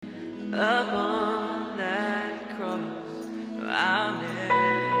upon that cross. I'll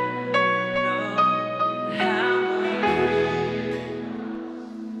never know how much.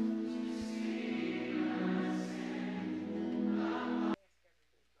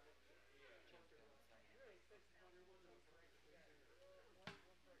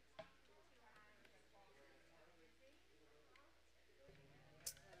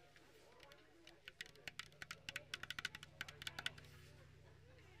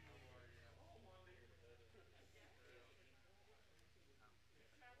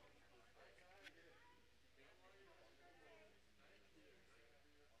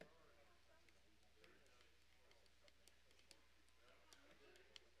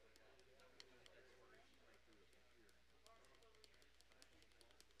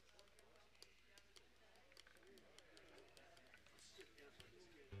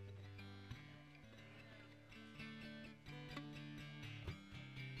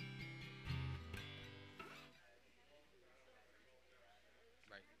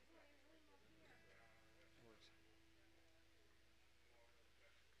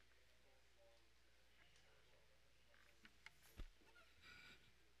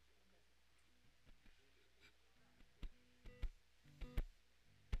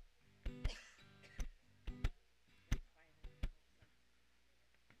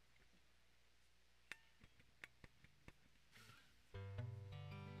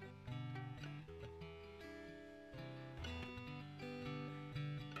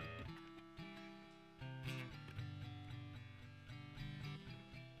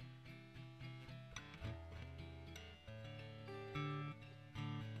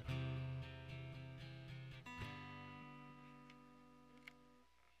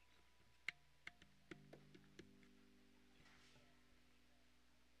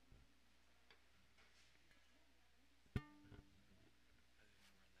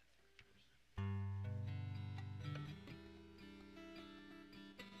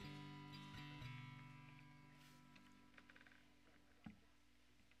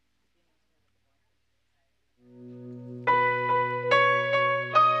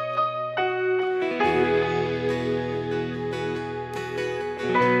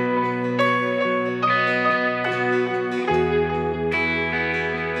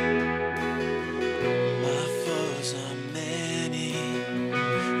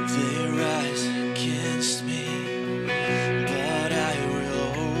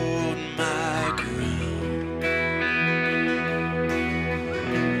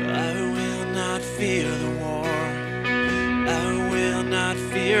 Fear the war, I will not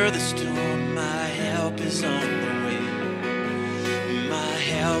fear the storm. My help is on the way, my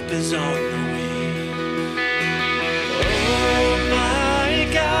help is on the way. Oh my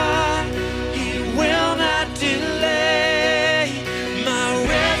God, He will not delay, my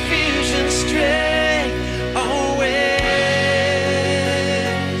refuge and strength always.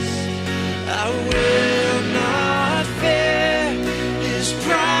 I will not fear, His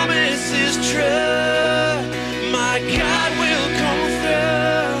promise is true. My God will come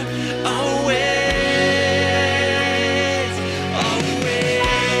through always, always.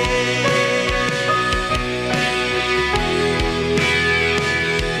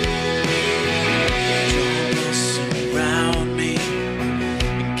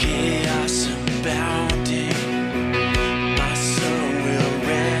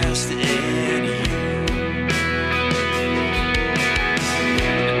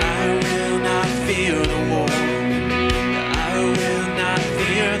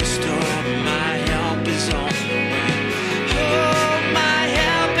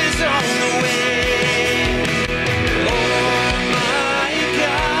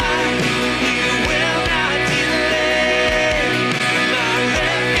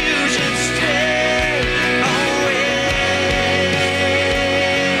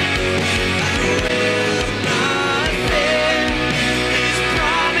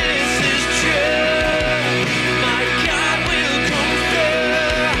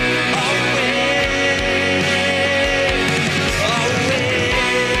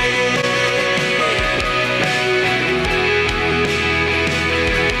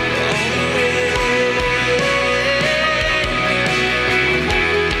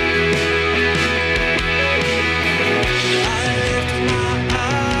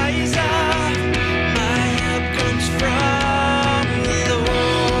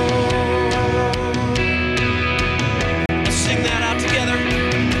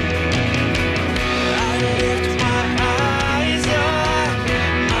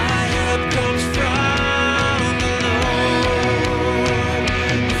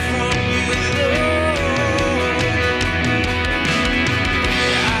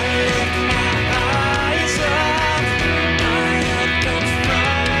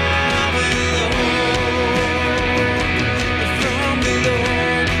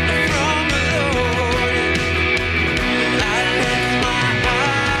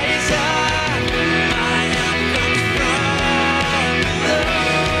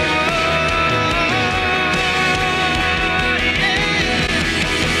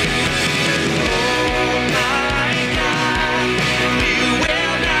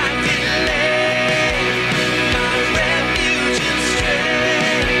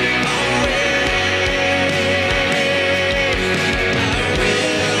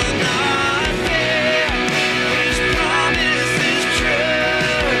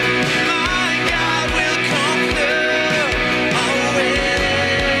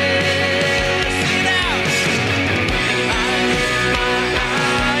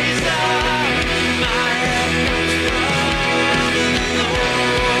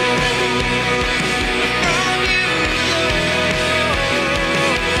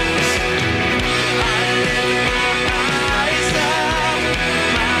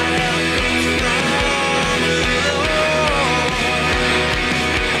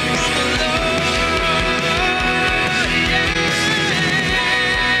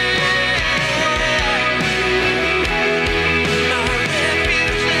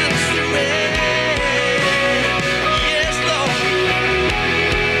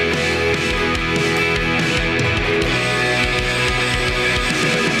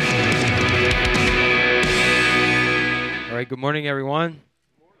 Good morning, everyone.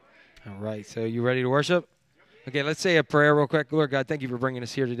 All right, so you ready to worship? Okay, let's say a prayer real quick. Lord God, thank you for bringing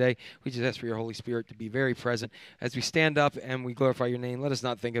us here today. We just ask for your Holy Spirit to be very present. As we stand up and we glorify your name, let us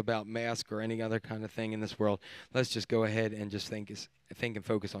not think about mask or any other kind of thing in this world. Let's just go ahead and just think and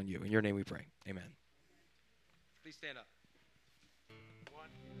focus on you. In your name we pray. Amen. Please stand up. 1,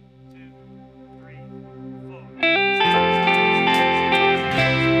 2, 3, 4.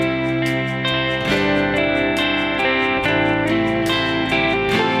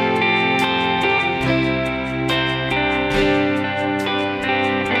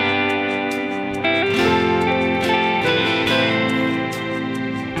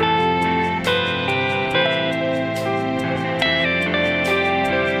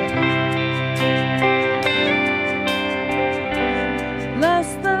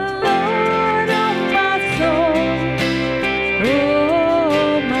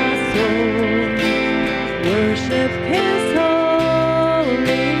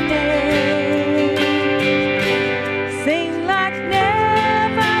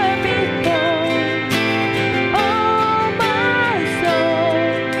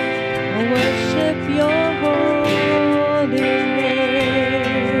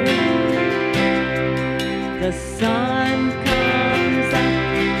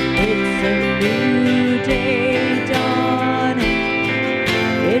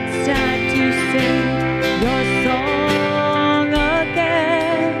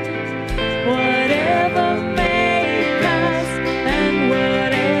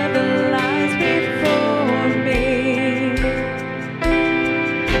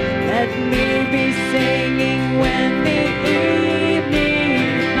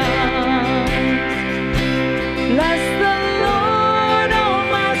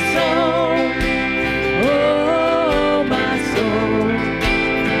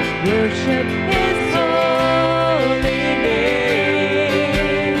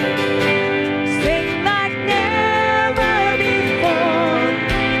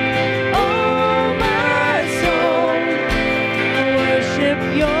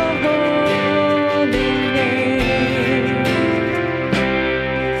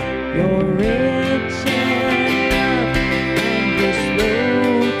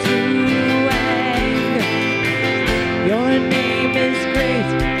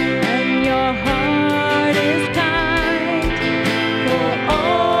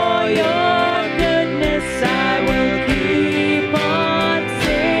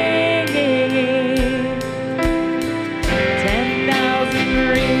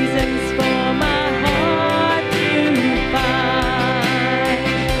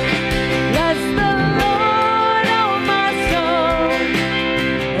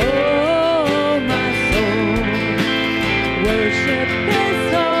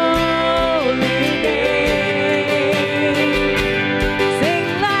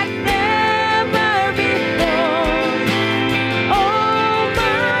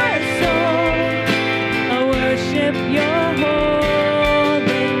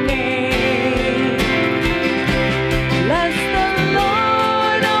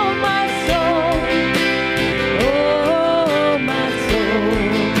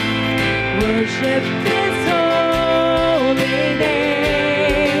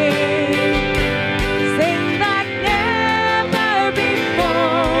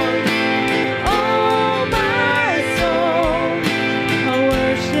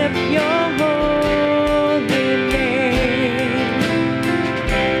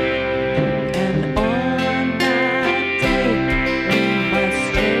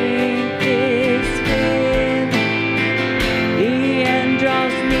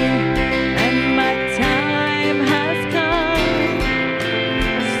 Draws me and my time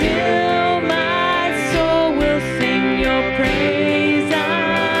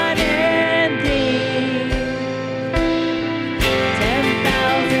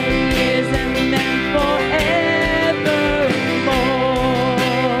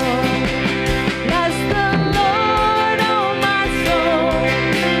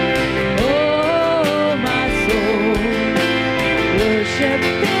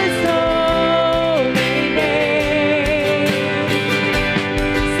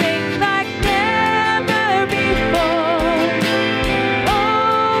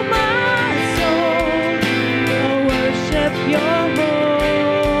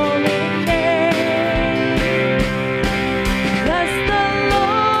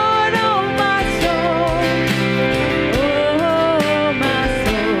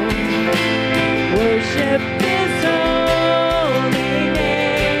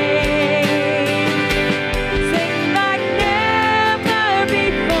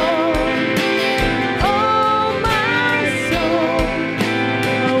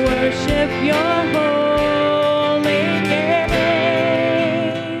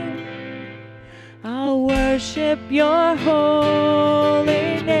worship your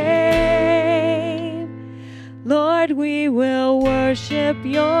holy name. Lord, we will worship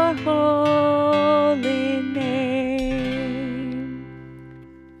your holy name.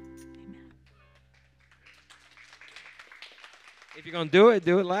 If you're going to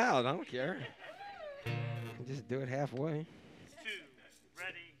do it loud. I don't care. Just do it halfway. 2,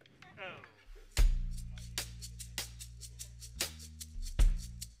 ready, go.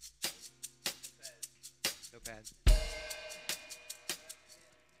 No bad.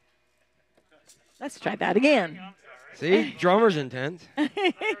 Let's try that again. I'm sorry. See? Drummer's intense. I heard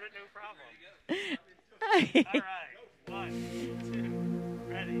it, no problem. All right. 1,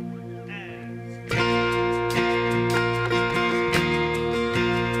 2, ready, dance.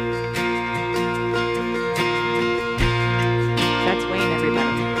 That's Wayne,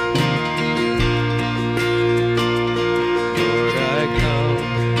 everybody. Lord, I come,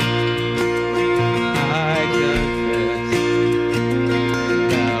 I confess,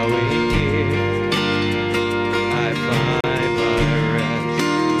 bowing here, I find my rest.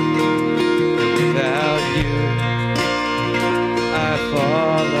 And without you, I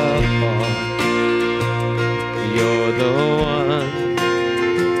fall apart. You're the one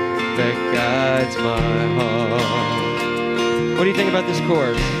that guides my heart. What do you think about this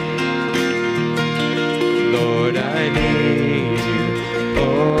chorus? Lord, I need you.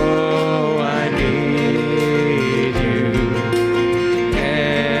 Oh, I need you.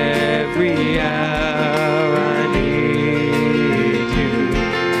 Every hour I need you.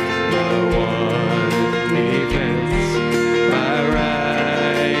 My one defense, my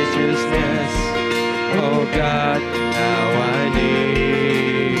righteousness. Oh God, how I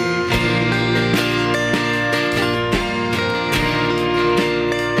need you.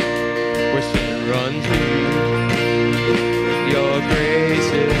 Where sin runs deep, your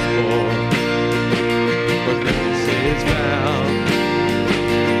grace is more. Where grace is found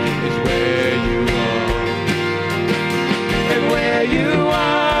is where you are. And where you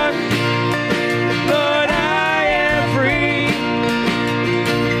are, Lord, I am free.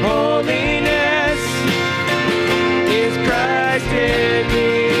 Holiness is Christ in me.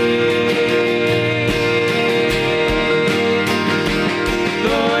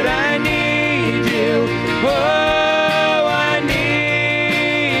 Lord, I need you. Oh, I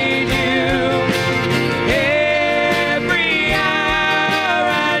need you. Every hour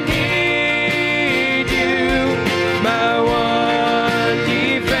I need you. My one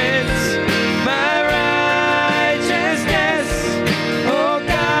defense, my righteousness. Oh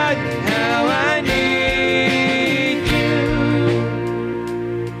God, how I need you.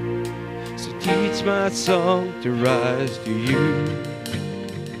 So teach my song to rise to you.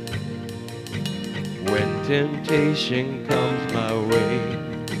 When temptation comes my way,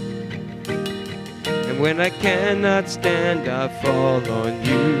 and when I cannot stand, I fall on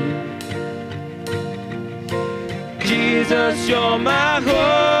you. Jesus, you're my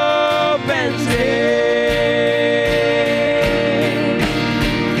hope and stay.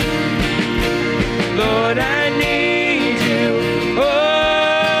 Lord, I need you.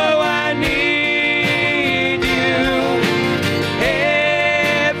 Oh, I need you.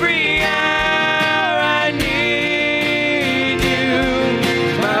 Every hour I need you.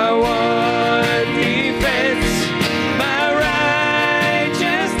 My one defense, my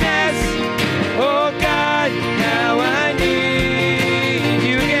righteousness. Oh God, how I need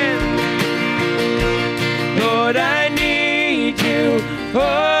you again. Lord, I need you. Oh,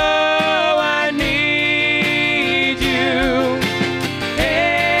 I need you.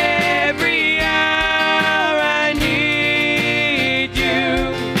 Every hour I need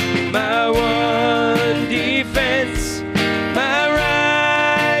you. My one defense, my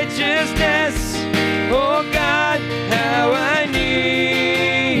righteousness. Oh God, how I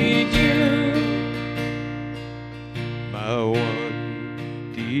need you. My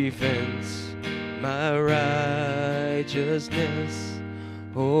one defense, my righteousness.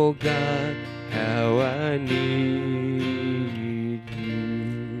 Oh God, how I need you.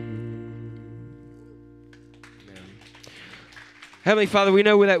 Amen. Heavenly Father, we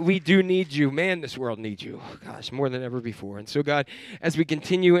know that we do need you. Man, this world needs you. Gosh, more than ever before. And so, God, as we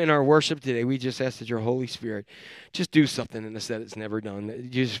continue in our worship today, we just ask that your Holy Spirit just do something in us that it's never done. That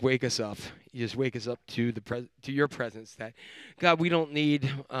you just wake us up. You just wake us up to to your presence. That, God, we don't need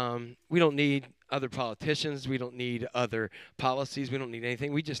other politicians. We don't need other policies. We don't need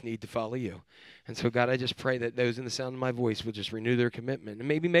anything. We just need to follow you. And so, God, I just pray that those in the sound of my voice will just renew their commitment and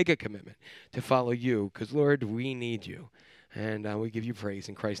maybe make a commitment to follow you. Because, Lord, we need you. And we give you praise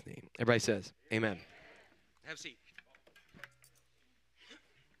in Christ's name. Everybody says, amen. Have a seat.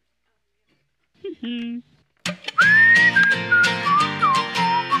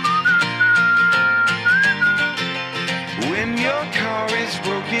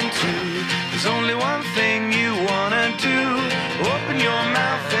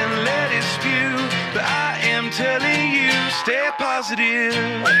 stay positive.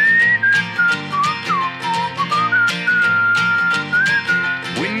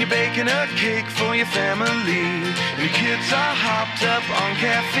 When you're baking a cake for your family and your kids are hopped up on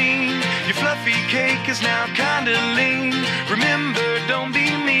caffeine, your fluffy cake is now kinda lean. Remember, don't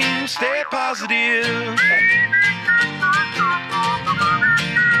be mean, stay positive.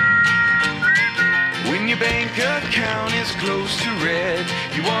 When your bank account is close to red,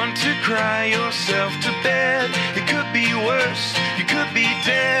 you want to cry yourself to bed. It could be worse, you could be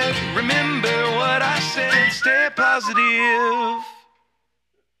dead. Remember what I said, stay positive.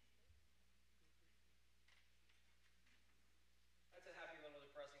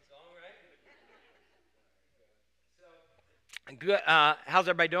 Good. How's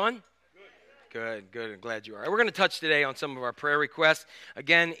everybody doing? Good, good. I'm glad you are. We're going to touch today on some of our prayer requests.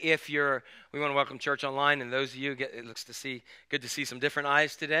 Again, we want to welcome Church Online, and those of you, good to see some different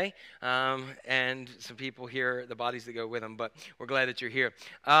eyes today, and some people here, the bodies that go with them. But we're glad that you're here.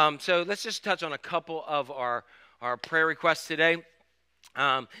 So let's just touch on a couple of our prayer requests today.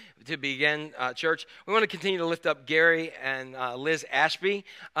 To begin, church, we want to continue to lift up Gary and Liz Ashby.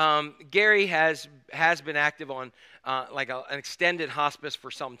 Gary has been active on an extended hospice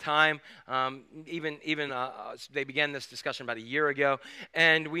for some time. They began this discussion about a year ago,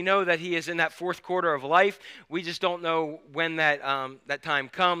 and we know that he is in that fourth quarter of life. We just don't know when that time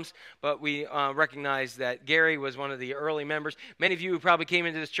comes, but we recognize that Gary was one of the early members. Many of you who probably came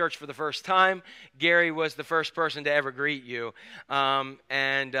into this church for the first time, Gary was the first person to ever greet you,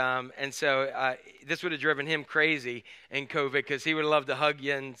 and so this would have driven him crazy in COVID, because he would have loved to hug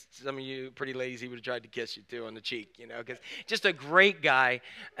you, and some of you pretty ladies, he would have tried to kiss you too on the cheek, because just a great guy,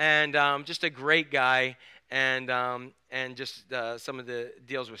 and and just some of the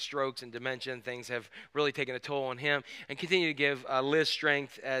deals with strokes and dementia and things have really taken a toll on him, and continue to give Liz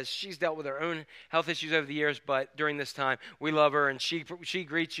strength as she's dealt with her own health issues over the years. But during this time, we love her, and she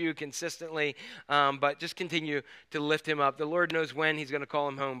greets you consistently, but just continue to lift him up. The Lord knows when he's going to call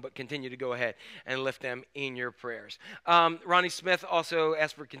him home, but continue to go ahead and lift them in your prayers. Ronnie Smith also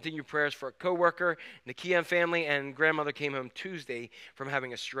asked for continued prayers for a coworker, the Kian family, and grandmother came home Tuesday from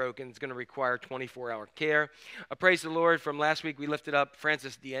having a stroke, and it's going to require 24-hour care. Praise the Lord. From last week, we lifted up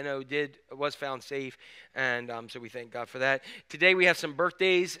Francis Dieno, was found safe, and so we thank God for that. Today, we have some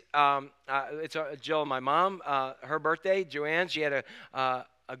birthdays. It's Jill, my mom, her birthday. Joanne, she had a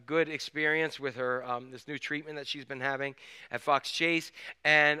good experience with her this new treatment that she's been having at Fox Chase.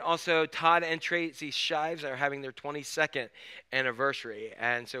 And also, Todd and Tracy Shives are having their 22nd anniversary,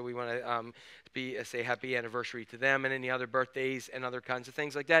 and so we want to say happy anniversary to them, and any other birthdays and other kinds of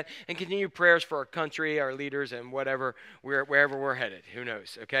things like that, and continue prayers for our country, our leaders, and wherever we're headed. Who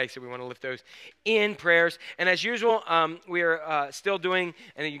knows? Okay, so we want to lift those in prayers. And as usual, we are still doing,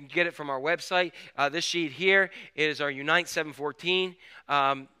 and you can get it from our website. This sheet here is our Unite 714.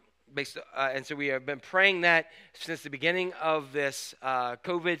 And so we have been praying that since the beginning of this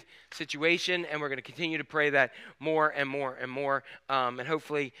COVID situation, and we're going to continue to pray that more and more and more. And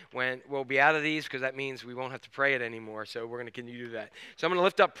hopefully when we'll be out of these, because that means we won't have to pray it anymore. So we're going to continue to do that. So I'm going to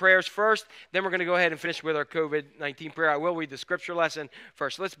lift up prayers first, then we're going to go ahead and finish with our COVID-19 prayer. I will read the scripture lesson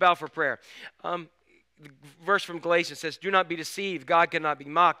first. Let's bow for prayer. The verse from Galatians says, "Do not be deceived. God cannot be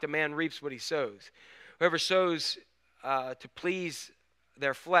mocked. A man reaps what he sows. Whoever sows to please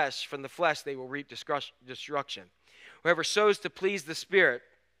their flesh, from the flesh they will reap destruction. Whoever sows to please the Spirit,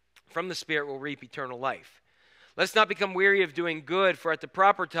 from the Spirit will reap eternal life. Let's not become weary of doing good, for at the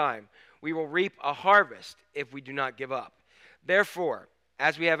proper time we will reap a harvest if we do not give up. Therefore,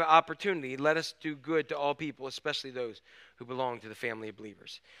 as we have an opportunity, let us do good to all people, especially those who belong to the family of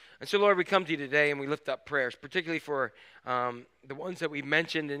believers." And so, Lord, we come to you today and we lift up prayers, particularly for the ones that we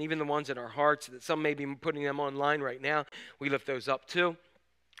mentioned and even the ones in our hearts, that some may be putting them online right now. We lift those up too.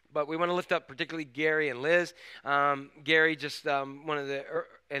 But we want to lift up particularly Gary and Liz. Gary, just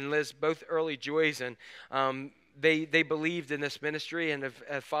and Liz, both early joys, and they believed in this ministry and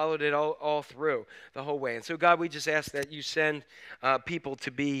have followed it all through the whole way. And so, God, we just ask that you send people to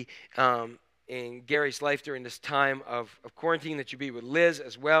be in Gary's life during this time of quarantine, that you be with Liz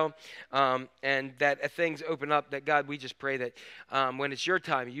as well, and that as things open up, that God, we just pray that when it's your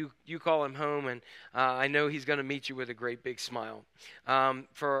time, you call him home, and I know he's going to meet you with a great big smile.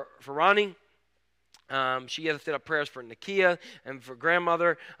 For Ronnie, she lifted up prayers for Nakia and for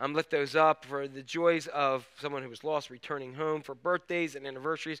grandmother. Lift those up for the joys of someone who was lost returning home, for birthdays and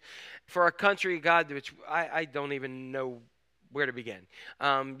anniversaries, for our country, God, which I don't even know where to begin.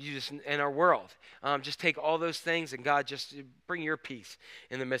 You just in our world, just take all those things and God just bring your peace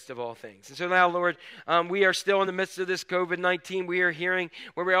in the midst of all things. And so now, Lord, we are still in the midst of this COVID-19. We are hearing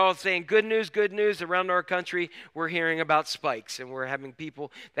where we're all saying good news around our country. We're hearing about spikes, and we're having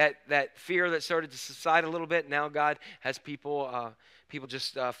people that fear that started to subside a little bit. Now God has people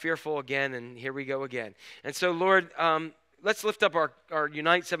just fearful again, and here we go again. And so, Lord, let's lift up our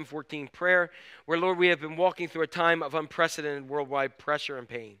Unite 714 prayer, where, Lord, we have been walking through a time of unprecedented worldwide pressure and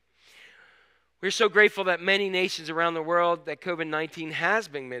pain. We're so grateful that many nations around the world that COVID-19 has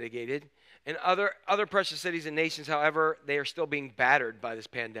been mitigated, and other precious cities and nations, however, they are still being battered by this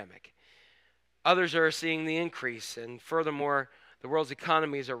pandemic. Others are seeing the increase, and furthermore, the world's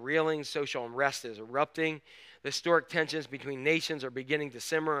economies are reeling, social unrest is erupting, the historic tensions between nations are beginning to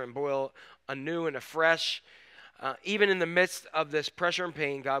simmer and boil anew and afresh. Even in the midst of this pressure and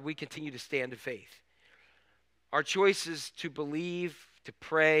pain, God, we continue to stand in faith. Our choices to believe, to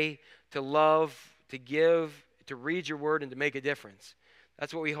pray, to love, to give, to read your word, and to make a difference.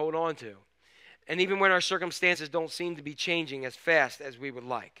 That's what we hold on to. And even when our circumstances don't seem to be changing as fast as we would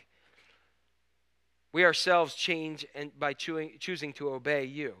like, we ourselves change by choosing to obey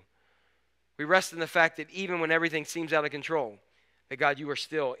you. We rest in the fact that even when everything seems out of control, that God, you are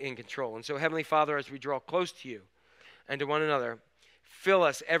still in control. And so, Heavenly Father, as we draw close to you and to one another, fill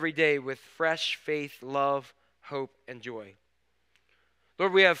us every day with fresh faith, love, hope, and joy.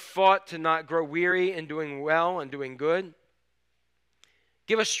 Lord, we have fought to not grow weary in doing well and doing good.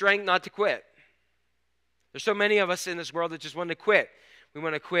 Give us strength not to quit. There's so many of us in this world that just want to quit. We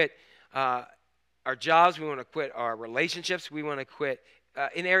want to quit our jobs. We want to quit our relationships. We want to quit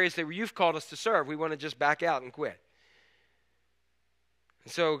in areas that you've called us to serve. We want to just back out and quit.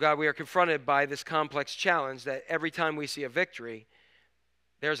 And so, God, we are confronted by this complex challenge that every time we see a victory,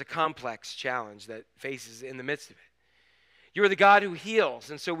 there's a complex challenge that faces in the midst of it. You are the God who heals,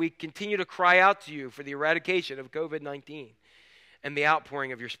 and so we continue to cry out to you for the eradication of COVID-19 and the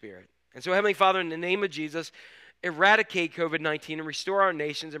outpouring of your Spirit. And so, Heavenly Father, in the name of Jesus, eradicate COVID-19 and restore our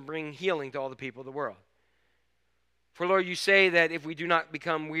nations and bring healing to all the people of the world. For, Lord, you say that if we do not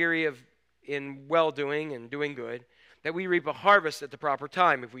become weary in well-doing and doing good, that we reap a harvest at the proper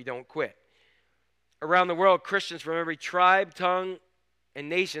time if we don't quit. Around the world, Christians from every tribe, tongue, and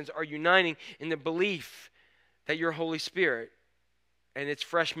nations are uniting in the belief that your Holy Spirit and its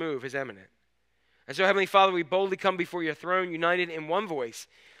fresh move is imminent. And so, Heavenly Father, we boldly come before your throne, united in one voice,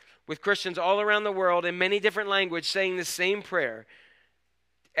 with Christians all around the world in many different languages saying the same prayer,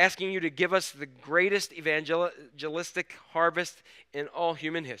 asking you to give us the greatest evangelistic harvest in all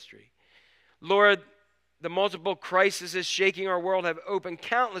human history. Lord, the multiple crises shaking our world have opened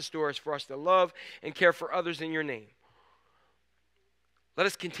countless doors for us to love and care for others in your name. Let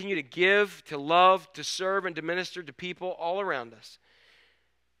us continue to give, to love, to serve, and to minister to people all around us.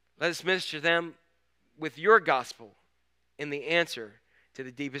 Let us minister to them with your gospel in the answer to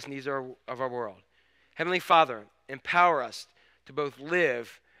the deepest needs of our world. Heavenly Father, empower us to both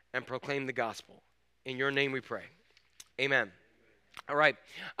live and proclaim the gospel. In your name we pray. Amen. All right,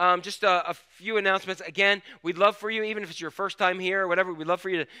 just a few announcements. Again, we'd love for you, even if it's your first time here or whatever, we'd love for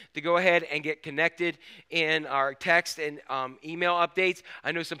you to go ahead and get connected in our text and email updates.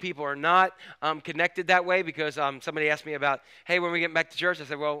 I know some people are not connected that way because somebody asked me about, hey, when we get back to church, I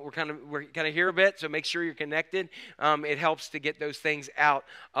said, well, we're kind of here a bit, so make sure you're connected. It helps to get those things out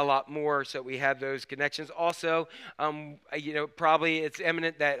a lot more so we have those connections. Also, probably it's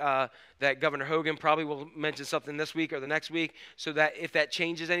imminent that Governor Hogan probably will mention something this week or the next week, so that if that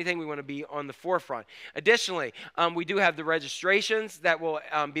changes anything, we want to be on the forefront. Additionally, we do have the registrations that will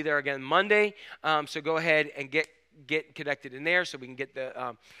be there again Monday, so go ahead and get connected in there so we can get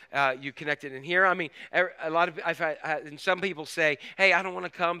you connected in here. I mean, a lot of and some people say, hey, I don't want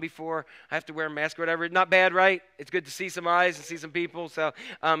to come before I have to wear a mask or whatever. Not bad, right? It's good to see some eyes and see some people. So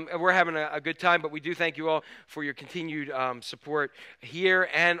we're having a good time, but we do thank you all for your continued support here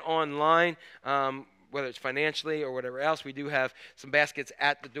and online. Whether it's financially or whatever else, we do have some baskets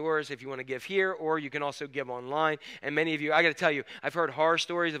at the doors if you want to give here, or you can also give online. And many of you, I got to tell you, I've heard horror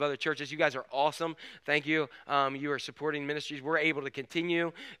stories of other churches. You guys are awesome. Thank you. You are supporting ministries. We're able to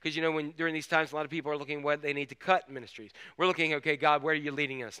continue because, when during these times, a lot of people are looking what they need to cut ministries. We're looking, okay, God, where are you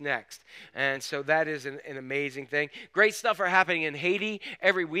leading us next? And so that is an amazing thing. Great stuff are happening in Haiti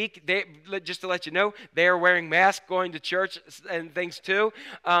every week. Just to let you know, they are wearing masks, going to church and things too.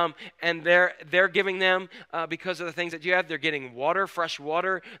 And they're giving them because of the things that you have. They're getting water, fresh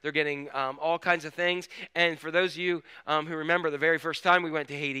water. They're getting all kinds of things. And for those of you who remember the very first time we went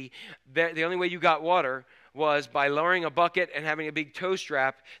to Haiti, the only way you got water was by lowering a bucket and having a big tow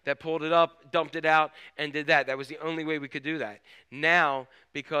strap that pulled it up, dumped it out, and did that. That was the only way we could do that. Now,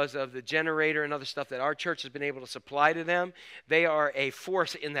 because of the generator and other stuff that our church has been able to supply to them, they are a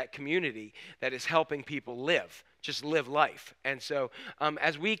force in that community that is helping people just live life. And so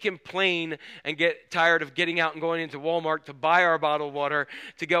as we complain and get tired of getting out and going into Walmart to buy our bottled water,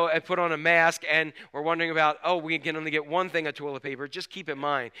 to go and put on a mask, and we're wondering about, we can only get one thing of toilet paper, just keep in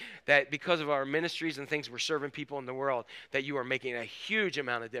mind that because of our ministries and things we're serving people in the world, that you are making a huge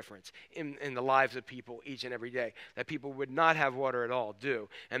amount of difference in the lives of people each and every day, that people would not have water at all do.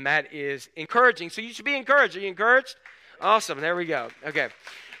 And that is encouraging. So you should be encouraged. Are you encouraged? Awesome. There we go. Okay.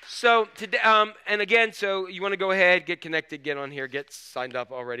 So today, and again, so you want to go ahead, get connected, get on here, get signed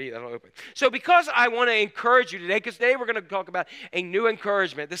up already. That'll open. So because I want to encourage you today, because today we're going to talk about a new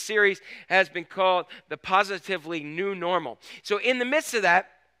encouragement. This series has been called The Positively New Normal. So in the midst of that,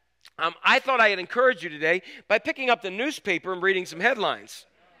 I thought I'd encourage you today by picking up the newspaper and reading some headlines.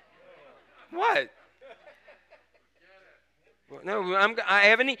 What? No, I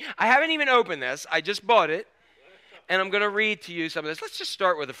haven't even opened this. I just bought it. And I'm going to read to you some of this. Let's just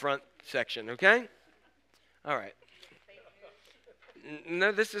start with the front section, okay? All right. No,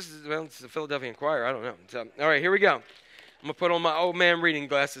 it's the Philadelphia Inquirer. I don't know. So, all right, here we go. I'm going to put on my old man reading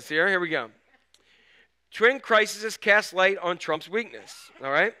glasses here. Here we go. Twin crises cast light on Trump's weakness.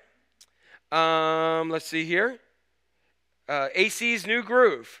 All right. Let's see here. AC's new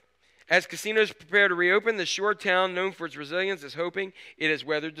groove. As casinos prepare to reopen, the shore town known for its resilience is hoping it has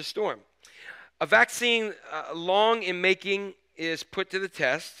weathered the storm. A vaccine long in making is put to the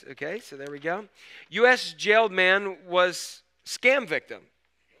test. Okay, so there we go. U.S. jailed man was scam victim.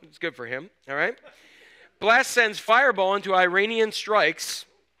 It's good for him, all right? Blast sends fireball into Iranian strikes.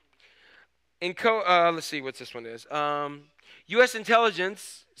 Let's see what this one is. U.S.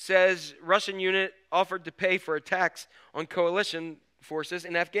 intelligence says Russian unit offered to pay for attacks on coalition forces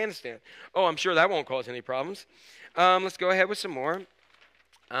in Afghanistan. Oh, I'm sure that won't cause any problems. Let's go ahead with some more.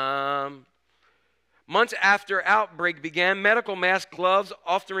 Months after outbreak began, medical mask gloves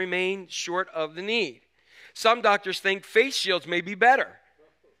often remain short of the need. Some doctors think face shields may be better,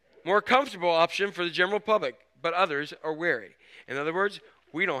 more comfortable option for the general public, but others are wary. In other words,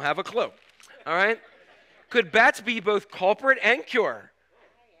 we don't have a clue. All right? Could bats be both culprit and cure?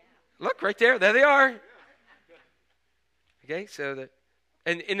 Look, right there. There they are. Okay,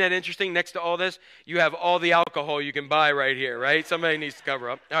 and isn't that interesting? Next to all this, you have all the alcohol you can buy right here, right? Somebody needs to cover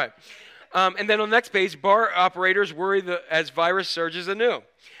up. All right. And then on the next page, bar operators worry as virus surges anew.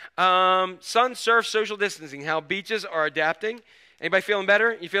 Sun, surf, social distancing, how beaches are adapting. Anybody feeling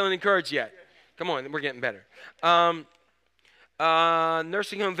better? You feeling encouraged yet? Come on, we're getting better.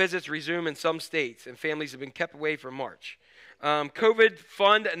 Nursing home visits resume in some states, and families have been kept away from March. COVID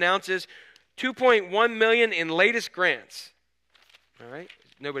fund announces $2.1 million in latest grants. All right,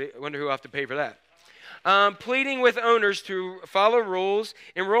 I wonder who will have to pay for that. Pleading with owners to follow rules.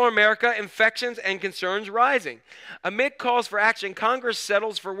 In rural America, infections and concerns rising. Amid calls for action, Congress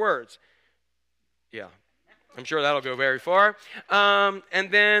settles for words. Yeah, I'm sure that'll go very far.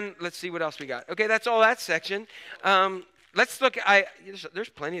 And then let's see what else we got. Okay, that's all that section. Let's look. There's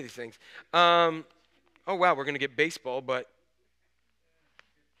plenty of these things. Oh wow, we're gonna get baseball, but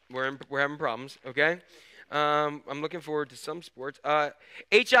we're having problems. Okay, I'm looking forward to some sports.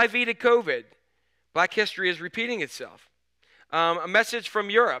 HIV to COVID. Black history is repeating itself. A message from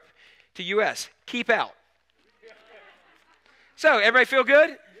Europe to U.S. Keep out. So, everybody feel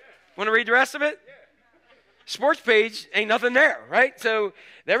good? Want to read the rest of it? Sports page, ain't nothing there, right? So,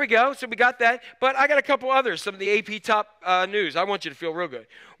 there we go. So, we got that. But I got a couple others, some of the AP top news. I want you to feel real good.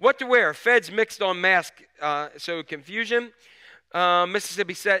 What to wear? Feds mixed on mask, so confusion.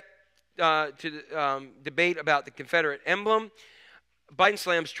 Mississippi set to debate about the Confederate emblem. Biden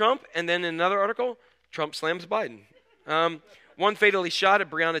slams Trump, and then in another article, Trump slams Biden. One fatally shot at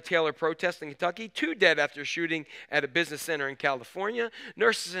Breonna Taylor protest in Kentucky. 2 dead after shooting at a business center in California.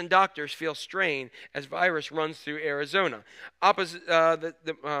 Nurses and doctors feel strain as virus runs through Arizona. That's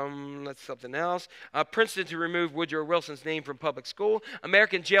something else. Princeton to remove Woodrow Wilson's name from public school.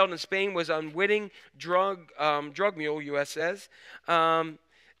 American jailed in Spain was unwitting drug mule, U.S. says.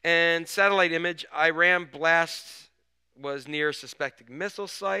 And satellite image, Iran blast was near suspected missile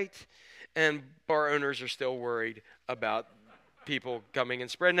site, and bar owners are still worried about people coming and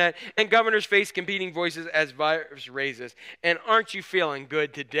spreading that. And governors face competing voices as virus raises. And aren't you feeling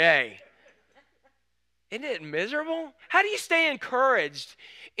good today? Isn't it miserable? How do you stay encouraged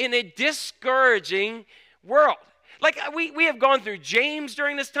in a discouraging world? Like we have gone through James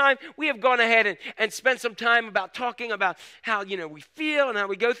during this time. We have gone ahead and spent some time about talking about how, we feel and how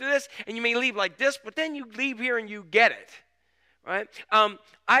we go through this. And you may leave like this, but then you leave here and you get it, right?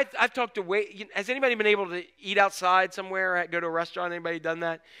 I've talked to has anybody been able to eat outside somewhere, go to a restaurant? Anybody done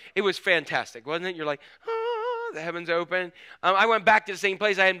that? It was fantastic, wasn't it? You're like, the heavens open. I went back to the same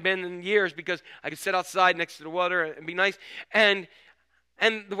place I hadn't been in years because I could sit outside next to the water and be nice. And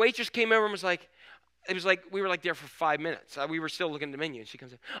the waitress came over and was like, it was like we were like there for 5 minutes. We were still looking at the menu, and she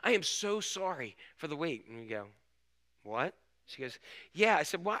comes in. I am so sorry for the wait. And we go, what? She goes, yeah. I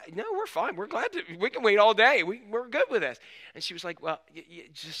said, why? No, we're fine. We're glad we can wait all day. We're good with this. And she was like, well,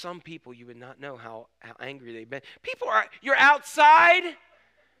 just some people you would not know how angry they've been. You're outside.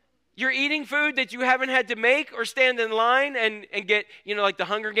 You're eating food that you haven't had to make or stand in line and get, like the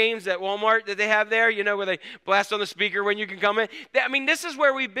Hunger Games at Walmart that they have there, where they blast on the speaker when you can come in. I mean, this is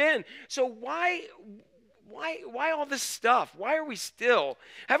where we've been. So why all this stuff? Why are we still?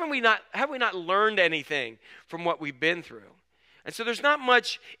 Have we not learned anything from what we've been through? And so there's not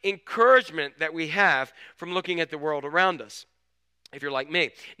much encouragement that we have from looking at the world around us, if you're like me.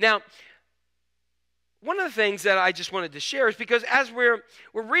 Now, one of the things that I just wanted to share is because as we're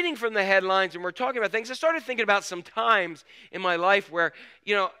reading from the headlines and we're talking about things, I started thinking about some times in my life where,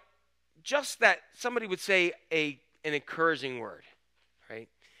 just that somebody would say an encouraging word, right?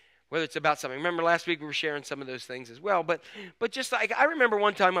 Whether it's about something. Remember last week we were sharing some of those things as well. But just like, I remember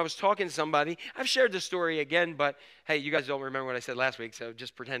one time I was talking to somebody. I've shared this story again, but hey, you guys don't remember what I said last week, so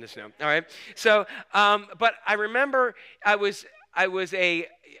just pretend it's no. All right? So, but I remember I wasn't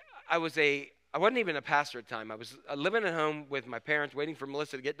even a pastor at the time. I was living at home with my parents, waiting for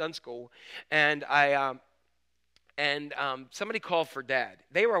Melissa to get done school, and somebody called for Dad.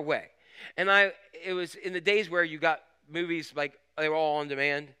 They were away, and it was in the days where you got movies like they were all on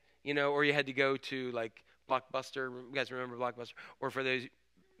demand, or you had to go to like Blockbuster. You guys remember Blockbuster? Or for those,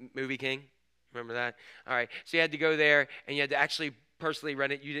 Movie King. Remember that? All right. So you had to go there, and you had to actually personally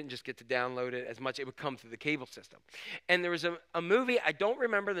rent it. You didn't just get to download it as much. It would come through the cable system. And there was a movie. I don't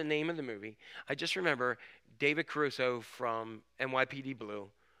remember the name of the movie. I just remember David Caruso from NYPD Blue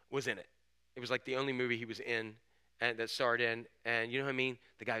was in it. It was like the only movie he was in and that starred in. And you know what I mean?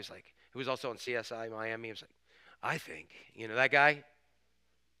 The guy was like, who was also on CSI Miami. He was like, I think, that guy,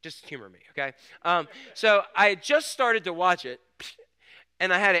 just humor me, okay? So I had just started to watch it,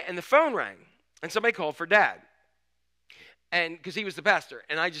 and I had it, and the phone rang, and somebody called for Dad. And because he was the pastor,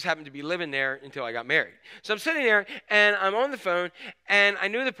 and I just happened to be living there until I got married. So I'm sitting there, and I'm on the phone, and I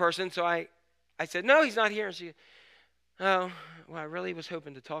knew the person, so I said, no, he's not here. And she said, oh, well, I really was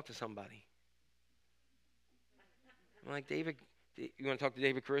hoping to talk to somebody. I'm like, David, you want to talk to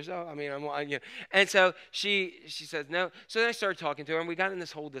David Caruso? I mean, And so she says, no. So then I started talking to her, and we got in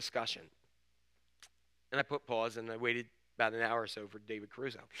this whole discussion. And I put pause, and I waited about an hour or so for David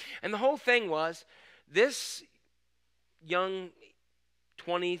Caruso. And the whole thing was this young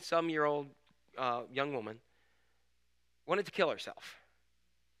 20-some-year-old young woman wanted to kill herself.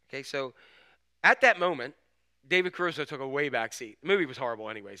 Okay, so at that moment, David Caruso took a way back seat. The movie was horrible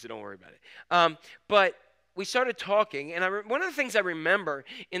anyway, so don't worry about it. But we started talking, and one of the things I remember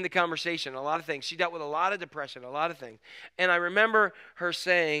in the conversation, a lot of things, she dealt with a lot of depression, a lot of things. And I remember her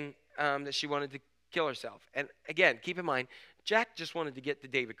saying that she wanted to kill herself. And again, keep in mind, Jack just wanted to get to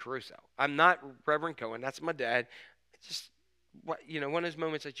David Caruso. I'm not Reverend Cohen. That's my dad. Just, one of those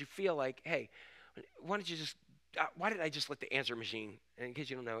moments that you feel like, hey, why did I just let the answer machine, and in case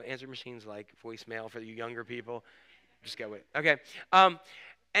you don't know, answer machine's like voicemail for you younger people. Just go with it. Okay.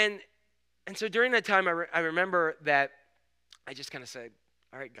 And so during that time, I remember that I just kind of said,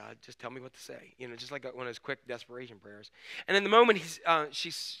 all right, God, just tell me what to say. Just like one of those quick desperation prayers. And in the moment,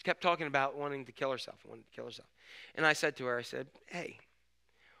 she kept talking about wanting to kill herself. And I said to her, hey,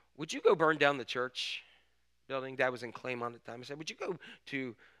 would you go burn down the church building? Dad was in Claymont at the time. I said, would you go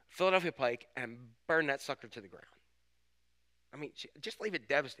to Philadelphia Pike and burn that sucker to the ground? I mean, just leave it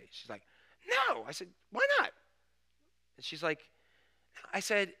devastated. She's like, no. I said, why not? And she's like,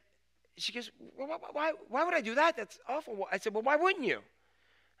 she goes, well, why would I do that? That's awful. I said, well, why wouldn't you?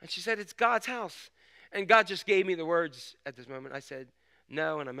 And she said, it's God's house. And God just gave me the words at this moment. I said,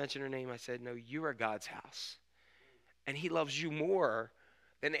 no. And I mentioned her name. I said, no, you are God's house. And he loves you more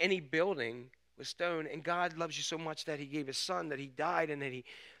than any building with stone. And God loves you so much that he gave his son, that he died, and that he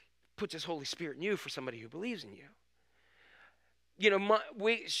puts his Holy Spirit in you for somebody who believes in you.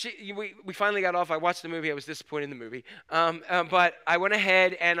 we finally got off. I watched the movie. I was disappointed in the movie. But I went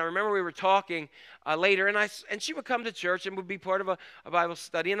ahead, and I remember we were talking later, and she would come to church and would be part of a Bible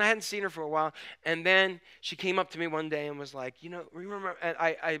study, and I hadn't seen her for a while. And then she came up to me one day and was like, remember, and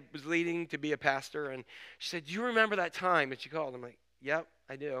I was leading to be a pastor, and she said, do you remember that time that you called? I'm like, yep,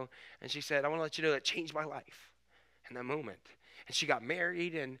 I do. And she said, I want to let you know that changed my life in that moment. And she got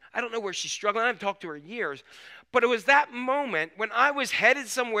married, and I don't know where she's struggling. I haven't talked to her in years. But it was that moment when I was headed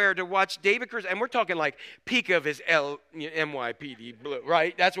somewhere to watch David Cruz, and we're talking like peak of his NYPD Blue,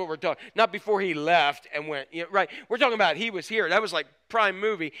 right? That's what we're talking. Not before he left and went, right? We're talking about he was here. That was like prime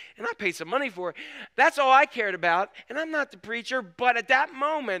movie, and I paid some money for it. That's all I cared about, and I'm not the preacher, but at that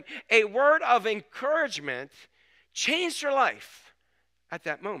moment, a word of encouragement changed her life at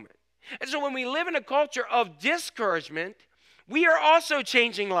that moment. And so when we live in a culture of discouragement, we are also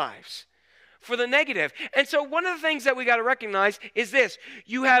changing lives for the negative. And so one of the things that we got to recognize is this.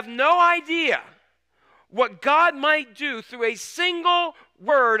 You have no idea what God might do through a single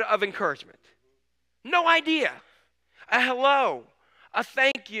word of encouragement. No idea. A hello, a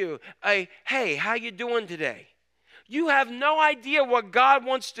thank you, a hey, how you doing today? You have no idea what God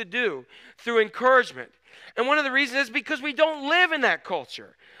wants to do through encouragement. And one of the reasons is because we don't live in that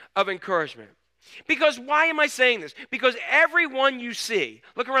culture of encouragement. Because why am I saying this? Because everyone you see,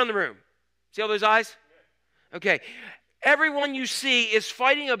 look around the room. See all those eyes? Okay. Everyone you see is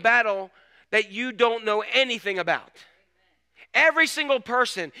fighting a battle that you don't know anything about. Every single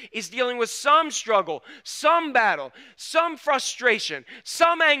person is dealing with some struggle, some battle, some frustration,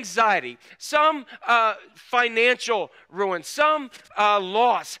 some anxiety, some financial ruin, some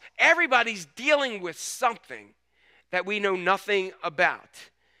loss. Everybody's dealing with something that we know nothing about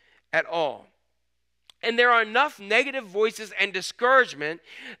at all. And there are enough negative voices and discouragement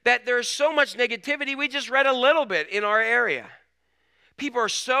that there's so much negativity. We just read a little bit in our area. People are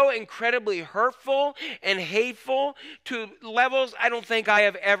so incredibly hurtful and hateful to levels I don't think I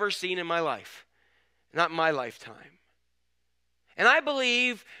have ever seen in my life. Not in my lifetime. And I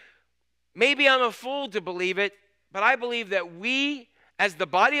believe, maybe I'm a fool to believe it, but I believe that we, as the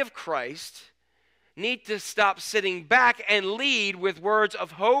body of Christ, need to stop sitting back and lead with words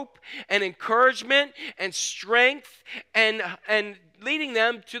of hope and encouragement and strength and leading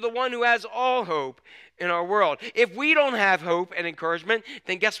them to the one who has all hope in our world. If we don't have hope and encouragement,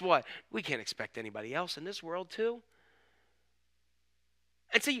 then guess what? We can't expect anybody else in this world to.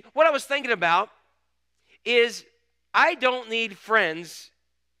 And see, what I was thinking about is I don't need friends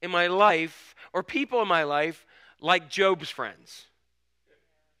in my life or people in my life like Job's friends.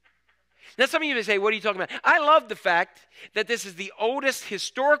 Now, some of you may say, what are you talking about? I love the fact that this is the oldest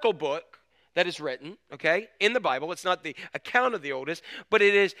historical book that is written, okay, in the Bible. It's not the account of the oldest, but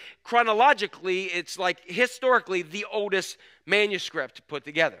it is chronologically, it's like historically the oldest manuscript put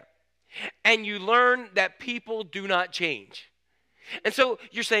together. And you learn that people do not change. And so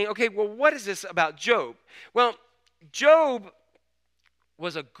you're saying, okay, well, what is this about Job? Well, Job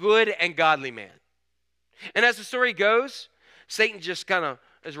was a good and godly man. And as the story goes, Satan just kind of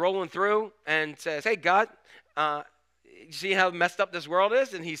is rolling through and says, hey, God, you see how messed up this world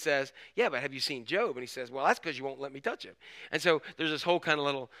is? And he says, yeah, but have you seen Job? And he says, well, that's because you won't let me touch him. And so there's this whole kind of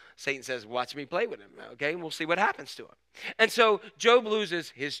little, Satan says, watch me play with him, okay? And we'll see what happens to him. And so Job loses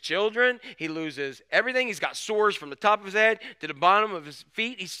his children. He loses everything. He's got sores from the top of his head to the bottom of his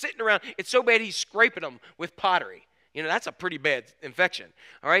feet. He's sitting around. It's so bad he's scraping them with pottery. You know, that's a pretty bad infection,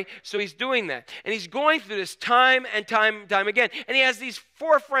 all right? So he's doing that. And he's going through this time and time again. And he has these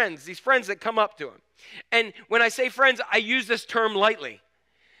four friends, these friends that come up to him. And when I say friends, I use this term lightly.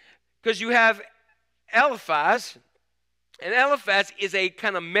 Because you have Eliphaz, and Eliphaz is a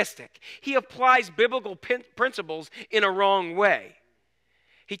kind of mystic. He applies biblical principles in a wrong way.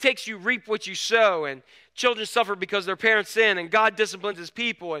 He takes you reap what you sow, and children suffer because their parents sin, and God disciplines his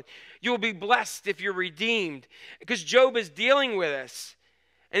people, and you will be blessed if you're redeemed. Because Job is dealing with this.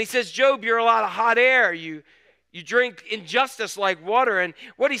 And he says, Job, you're a lot of hot air. You drink injustice like water. And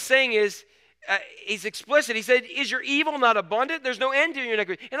what he's saying is, he's explicit. He said, is your evil not abundant? There's no end to your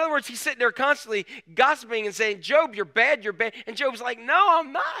iniquity. In other words, he's sitting there constantly gossiping and saying, Job, you're bad, you're bad. And Job's like, no,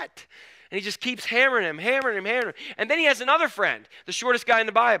 I'm not. And he just keeps hammering him. And then he has another friend, the shortest guy in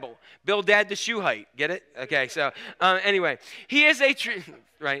the Bible, Bildad the Shuhite. Get it? Okay, so anyway, he is a,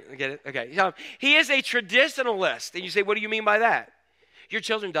 right, get it? Okay. He is a traditionalist. And you say, what do you mean by that? Your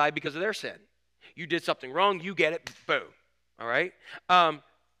children died because of their sin. You did something wrong, you get it, boom. All right?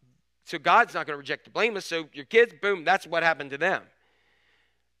 So God's not going to reject the blameless, so your kids, boom, that's what happened to them.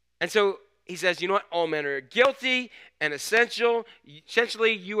 And so he says, you know what? All men are guilty and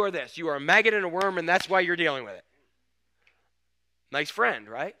essentially you are this. You are a maggot and a worm, and that's why you're dealing with it. Nice friend,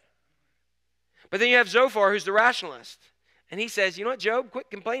 right? But then you have Zophar, who's the rationalist. And he says, you know what, Job, quit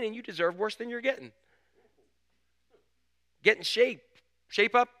complaining. You deserve worse than you're getting. Get in shape.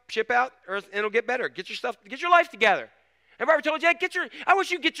 Shape up, ship out, or it'll get better. Get your life together. Have I ever told you that? I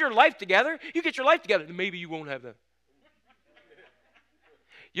wish you'd get your life together. You get your life together, then maybe you won't have that.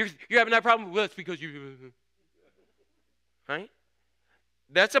 You're having that problem? Well, it's because you... Right?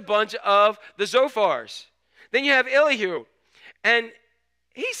 That's a bunch of the Zophars. Then you have Elihu. And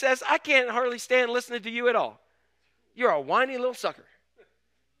he says, I can't hardly stand listening to you at all. You're a whiny little sucker.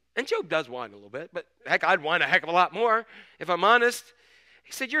 And Job does whine a little bit, but heck, I'd whine a heck of a lot more, if I'm honest.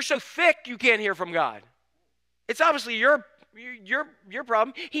 He said, you're so thick you can't hear from God. It's obviously your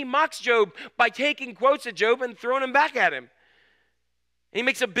problem. He mocks Job by taking quotes of Job and throwing them back at him. And he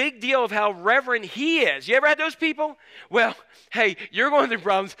makes a big deal of how reverent he is. You ever had those people? Well, hey, you're going through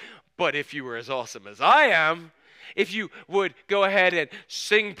problems, but if you were as awesome as I am, if you would go ahead and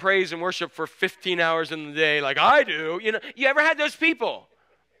sing praise and worship for 15 hours in the day like I do, you ever had those people?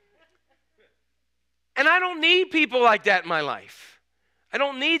 And I don't need people like that in my life. I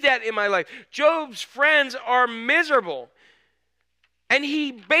don't need that in my life. Job's friends are miserable. And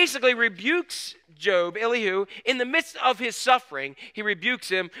he basically rebukes Job, Elihu, in the midst of his suffering. He rebukes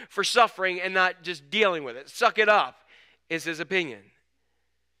him for suffering and not just dealing with it. Suck it up, is his opinion.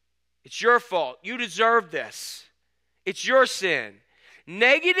 It's your fault. You deserve this. It's your sin.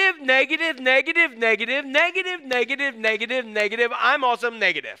 Negative, negative, negative, negative, negative, negative, negative, negative. I'm awesome,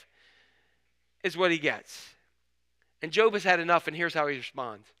 negative, is what he gets. And Job has had enough, and here's how he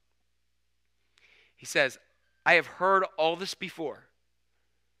responds. He says, I have heard all this before.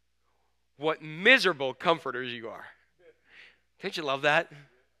 What miserable comforters you are. Don't you love that?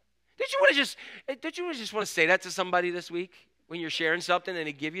 Don't you just want to say that to somebody this week when you're sharing something and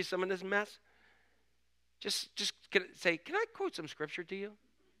they give you some of this mess? Just say, can I quote some scripture to you?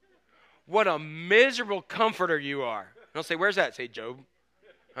 What a miserable comforter you are. And I'll say, where's that? Say, Job.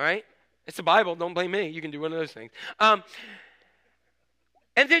 All right? It's the Bible. Don't blame me. You can do one of those things. And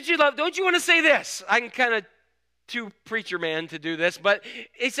don't you want to say this? I can kind of too preacher man to do this, but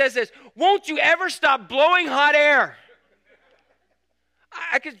it says this, won't you ever stop blowing hot air?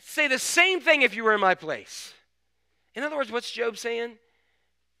 I could say the same thing if you were in my place. In other words, what's Job saying?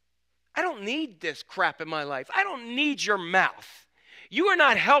 I don't need this crap in my life. I don't need your mouth. You are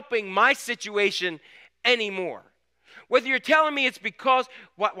not helping my situation anymore. Whether you're telling me it's because,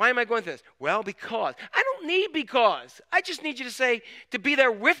 why am I going through this? Well, because. I don't need because. I just need you to say, to be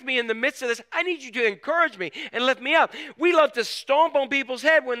there with me in the midst of this. I need you to encourage me and lift me up. We love to stomp on people's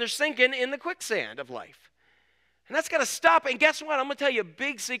head when they're sinking in the quicksand of life. And that's got to stop. And guess what? I'm going to tell you a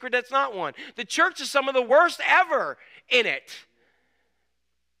big secret that's not one. The church is some of the worst ever in it.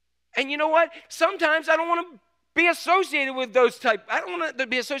 And you know what? Sometimes I don't want to be associated with those type. I don't want to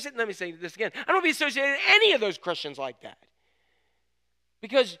be associated. Let me say this again. I don't want to be associated with any of those Christians like that.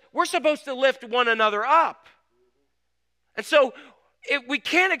 Because we're supposed to lift one another up. And so we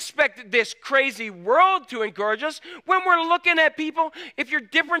can't expect this crazy world to encourage us when we're looking at people. If you're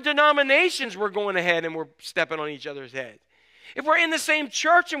different denominations, we're going ahead and we're stepping on each other's head. If we're in the same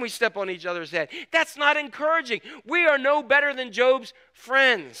church and we step on each other's head, that's not encouraging. We are no better than Job's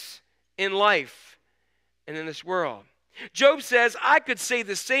friends in life and in this world. Job says, I could say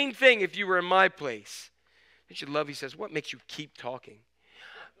the same thing if you were in my place. Don't you love, he says, what makes you keep talking?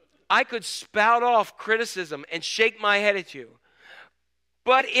 I could spout off criticism and shake my head at you.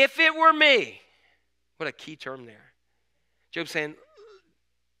 But if it were me, what a key term there. Job's saying,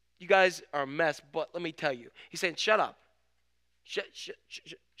 you guys are a mess, but let me tell you. He's saying, shut up. Shut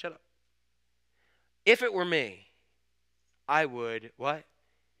up. If it were me, I would, what?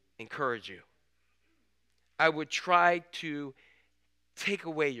 Encourage you. I would try to take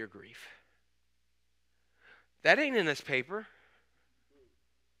away your grief. That ain't in this paper,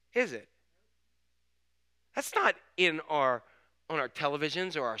 is it? That's not on our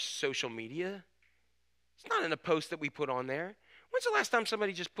televisions or our social media. It's not in a post that we put on there. When's the last time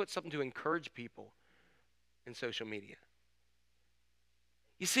somebody just put something to encourage people in social media?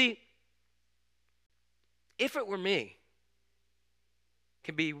 You see, if it were me,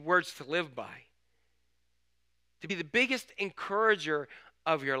 can be words to live by. To be the biggest encourager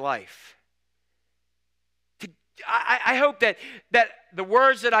of your life. I hope that the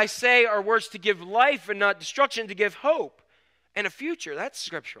words that I say are words to give life and not destruction, to give hope and a future. That's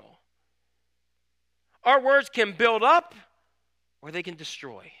scriptural. Our words can build up or they can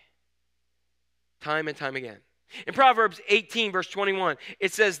destroy. Time and time again. In Proverbs 18, verse 21,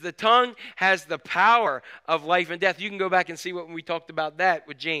 it says the tongue has the power of life and death. You can go back and see what we talked about that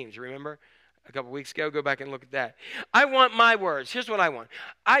with James, remember? a couple weeks ago. Go back and look at that. I want my words. Here's what I want.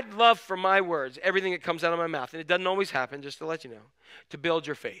 I'd love for my words, everything that comes out of my mouth, and it doesn't always happen, just to let you know, to build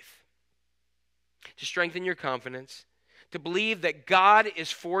your faith, to strengthen your confidence, to believe that God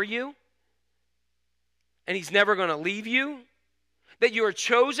is for you and he's never going to leave you, that you are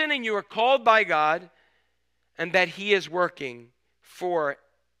chosen and you are called by God, and that he is working for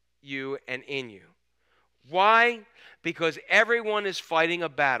you and in you. Why? Because everyone is fighting a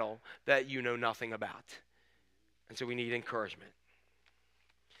battle that you know nothing about. And so we need encouragement.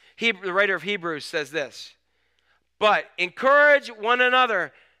 The writer of Hebrews says this, but encourage one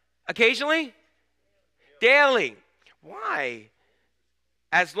another occasionally, daily. Why?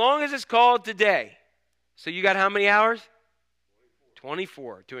 As long as it's called today. So you got how many hours?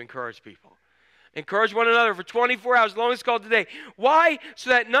 24 to encourage people. Encourage one another for 24 hours, as long as it's called today. Why? So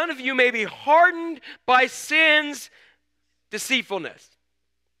that none of you may be hardened by sin's deceitfulness.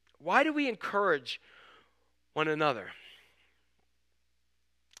 Why do we encourage one another?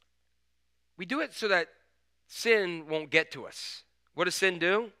 We do it so that sin won't get to us. What does sin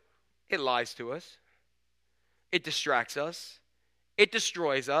do? It lies to us. It distracts us. It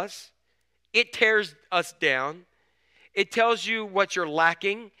destroys us. It tears us down. It tells you what you're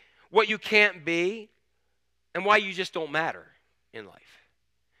lacking, what you can't be, and why you just don't matter in life.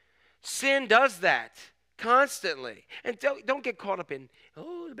 Sin does that constantly. And don't get caught up in,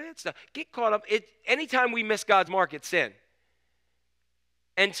 the bad stuff. Get caught up. Anytime we miss God's mark, it's sin.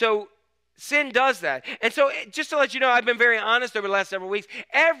 And so sin does that. And so just to let you know, I've been very honest over the last several weeks.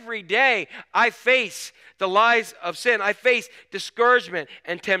 Every day I face the lies of sin. I face discouragement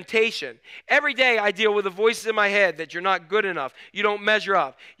and temptation. Every day I deal with the voices in my head that you're not good enough. You don't measure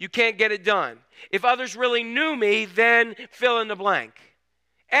up. You can't get it done. If others really knew me, then fill in the blank.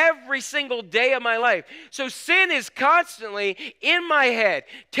 Every single day of my life. So sin is constantly in my head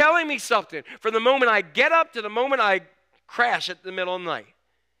telling me something from the moment I get up to the moment I crash at the middle of the night.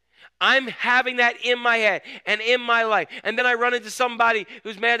 I'm having that in my head and in my life. And then I run into somebody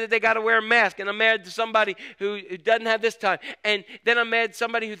who's mad that they got to wear a mask. And I'm mad to somebody who doesn't have this time. And then I'm mad at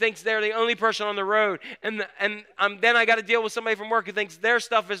somebody who thinks they're the only person on the road. And then I got to deal with somebody from work who thinks their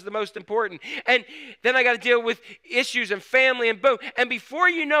stuff is the most important. And then I got to deal with issues and family and boom. And before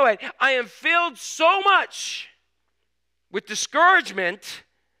you know it, I am filled so much with discouragement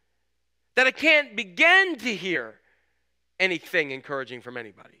that I can't begin to hear anything encouraging from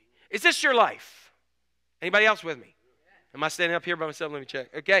anybody. Is this your life? Anybody else with me? Am I standing up here by myself? Let me check.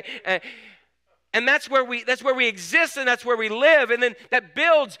 Okay. And that's where we exist, and that's where we live. And then that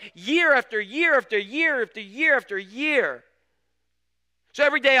builds year after year after year after year after year. So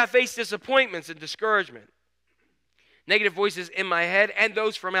every day I face disappointments and discouragement. Negative voices in my head and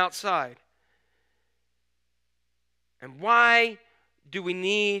those from outside. And why do we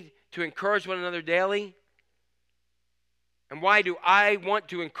need to encourage one another daily? And why do I want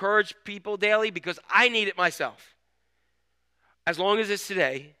to encourage people daily? Because I need it myself. As long as it's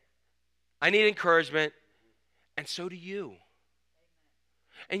today, I need encouragement, and so do you.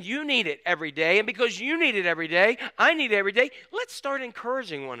 And you need it every day, and because you need it every day, I need it every day. Let's start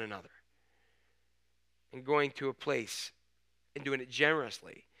encouraging one another and going to a place and doing it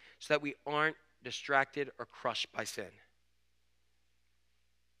generously so that we aren't distracted or crushed by sin.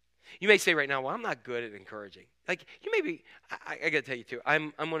 You may say right now, well, I'm not good at encouraging. Like, you may be, I got to tell you too,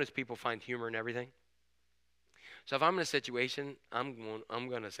 I'm one of those people who find humor in everything. So if I'm in a situation, I'm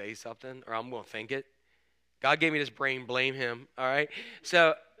going to say something, or I'm going to think it. God gave me this brain, blame him, all right?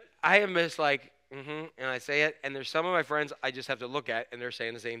 So I am just like, and I say it, and there's some of my friends I just have to look at, and they're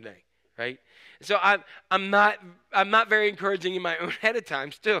saying the same thing, right? So I'm not very encouraging in my own head at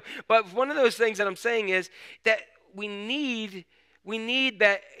times too. But one of those things that I'm saying is that we need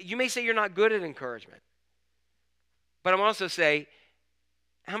that. You may say you're not good at encouragement. But I'm also say,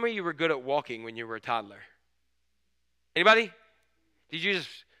 how many of you were good at walking when you were a toddler? Anybody? Did you just,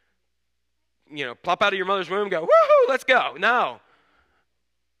 plop out of your mother's womb and go, woohoo, let's go? No.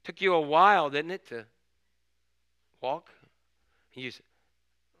 Took you a while, didn't it, to walk? You just,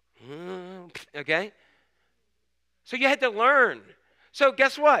 okay? So you had to learn. So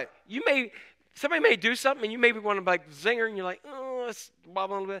guess what? Somebody may do something and you maybe want to like zinger and you're like, oh, let's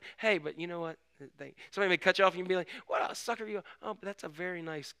wobble a little bit. Hey, but you know what? Somebody may cut you off and you can be like, what a sucker you. Oh, but that's a very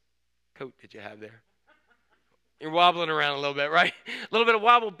nice coat that you have there. You're wobbling around a little bit, right? A little bit of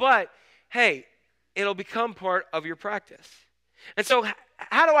wobble, but hey, it'll become part of your practice. And so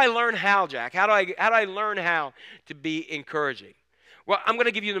how do I learn how, Jack? How do I learn how to be encouraging? Well, I'm going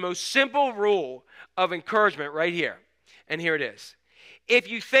to give you the most simple rule of encouragement right here. And here it is. If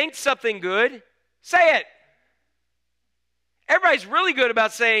you think something good, say it. Everybody's really good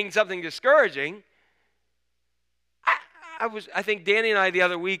about saying something discouraging. I think Danny and I the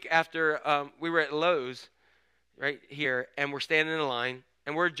other week after we were at Lowe's right here, and we're standing in a line,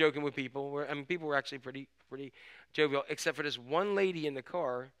 and we're joking with people. People were actually pretty jovial, except for this one lady in the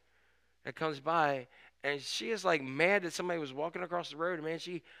car that comes by, and she is like mad that somebody was walking across the road. And man,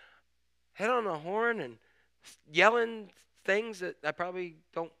 she hit on the horn and yelling things that I probably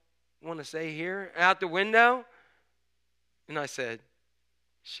don't want to say here out the window. And I said,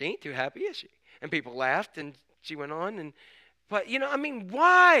 she ain't too happy, is she? And people laughed, and she went on. But,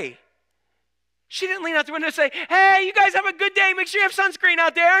 why? She didn't lean out the window and say, hey, you guys have a good day. Make sure you have sunscreen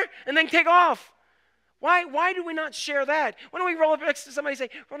out there, and then take off. Why do we not share that? Why don't we roll up next to somebody and say,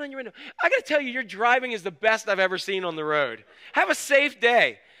 roll on your window? I got to tell you, your driving is the best I've ever seen on the road. Have a safe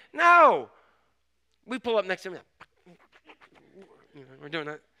day. No. We pull up next to him. We're doing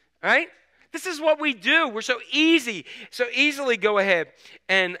that, right? This is what we do. We're so easily go ahead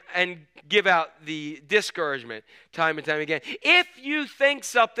and give out the discouragement time and time again. If you think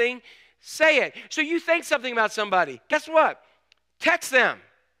something, say it. So you think something about somebody. Guess what? Text them.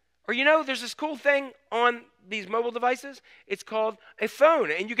 Or there's this cool thing on these mobile devices. It's called a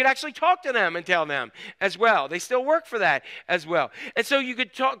phone, and you could actually talk to them and tell them as well. They still work for that as well. And so you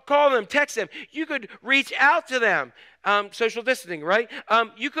could call them, text them. You could reach out to them. Social distancing, right?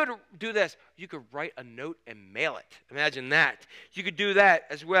 You could do this. You could write a note and mail it. Imagine that. You could do that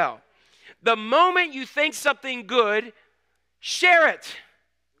as well. The moment you think something good, share it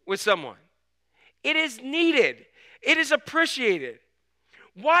with someone. It is needed. It is appreciated.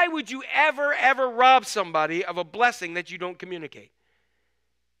 Why would you ever rob somebody of a blessing that you don't communicate?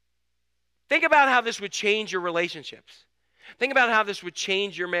 Think about how this would change your relationships. Think about how this would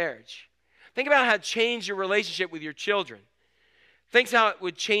change your marriage. Think about how it changed your relationship with your children. Think how it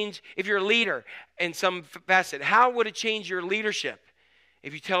would change if you're a leader in some facet. How would it change your leadership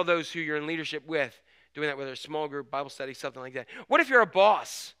if you tell those who you're in leadership with, doing that with a small group, Bible study, something like that? What if you're a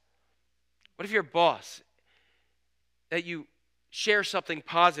boss? What if you're a boss that you share something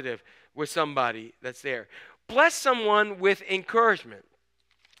positive with somebody that's there? Bless someone with encouragement.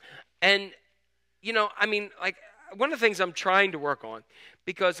 And, one of the things I'm trying to work on,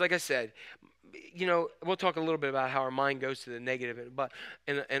 because like I said, we'll talk a little bit about how our mind goes to the negative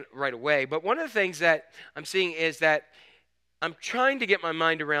and right away. But one of the things that I'm seeing is that I'm trying to get my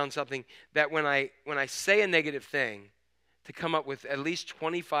mind around something that when I say a negative thing, to come up with at least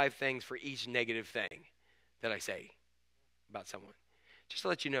 25 things for each negative thing that I say about someone. Just to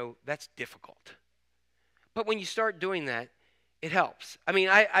let you know, that's difficult. But when you start doing that, it helps.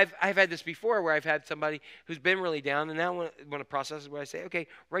 I've had this before where I've had somebody who's been really down, and now when a process is where I say, okay,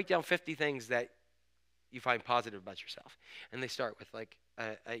 write down 50 things that you find positive about yourself. And they start with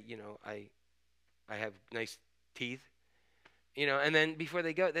I have nice teeth, and then before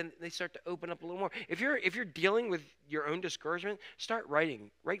they go, then they start to open up a little more. If you're dealing with your own discouragement, start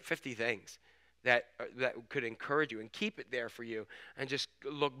write 50 things that could encourage you, and keep it there for you, and just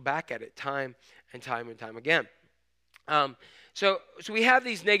look back at it time and time again. So we have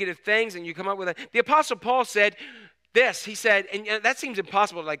these negative things, and you come up with it. The Apostle Paul said this. He said, and that seems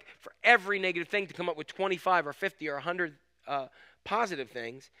impossible, like for every negative thing to come up with 25 or 50 or 100 positive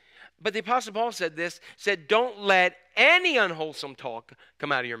things. But the Apostle Paul said this, said, don't let any unwholesome talk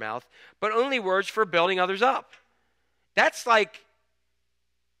come out of your mouth, but only words for building others up. That's like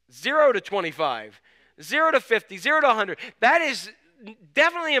 0 to 25, 0 to 50, 0 to 100. That is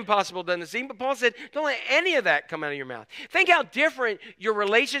definitely impossible done to see, but Paul said, don't let any of that come out of your mouth. Think how different your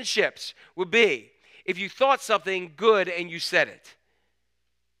relationships would be if you thought something good and you said it.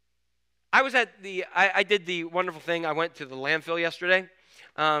 I did the wonderful thing. I went to the landfill yesterday,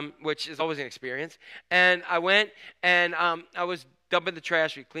 which is always an experience. And I went and I was dumping the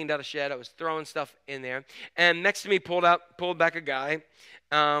trash. We cleaned out a shed. I was throwing stuff in there. And next to me pulled back a guy,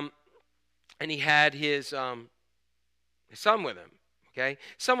 and he had his son with him. Okay,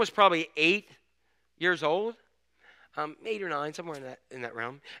 son was probably 8 years old, 8 or 9, somewhere in that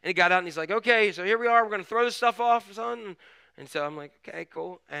realm. And he got out and he's like, "Okay, so here we are. We're going to throw this stuff off, son." And so I'm like, "Okay,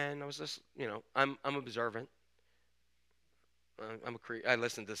 cool." And I was just, I'm observant. I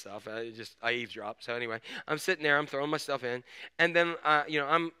listen to stuff. I eavesdrop. So anyway, I'm sitting there. I'm throwing my stuff in, and then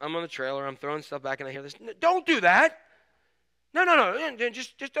I'm on the trailer. I'm throwing stuff back, and I hear this. "Don't do that. No.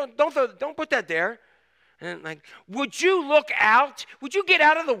 Just don't put that there." And like, would you look out? Would you get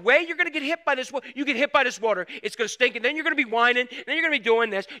out of the way? You're going to get hit by this water. You get hit by this water. It's going to stink, and then you're going to be whining, and then you're going to be doing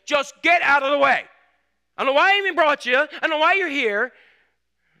this. Just get out of the way. I don't know why I even brought you. I don't know why you're here.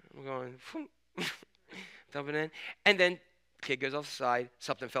 I'm going, dumping in. And then Kid goes off the side.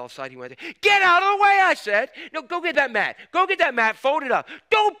 Something fell off the side. He went, get out of the way, I said. No, go get that mat. Go get that mat. Fold it up.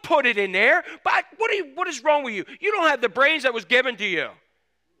 Don't put it in there. But what is wrong with you? You don't have the brains that was given to you.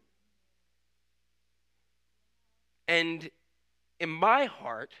 And in my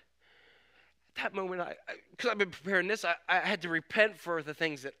heart, at that moment, because I've been preparing this, I had to repent for the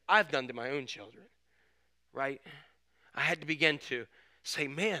things that I've done to my own children, right? I had to begin to say,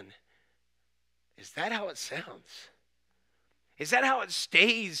 man, is that how it sounds? Is that how it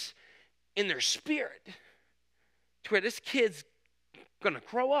stays in their spirit? To where this kid's going to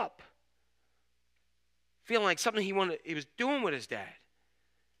grow up feeling like something he was doing with his dad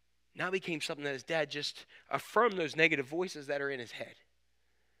now became something that his dad just affirmed those negative voices that are in his head.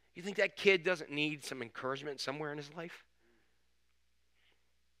 You think that kid doesn't need some encouragement somewhere in his life?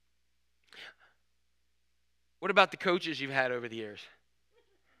 What about the coaches you've had over the years?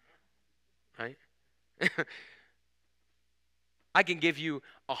 Right? I can give you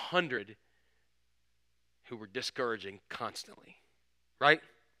 100 who were discouraging constantly, right?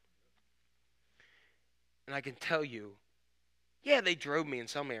 And I can tell you, yeah, they drove me in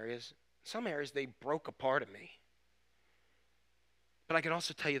some areas. In some areas, they broke a part of me. But I can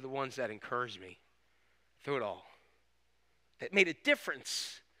also tell you the ones that encouraged me through it all, that made a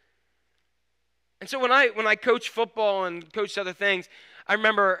difference. And so when I coached football and coached other things, I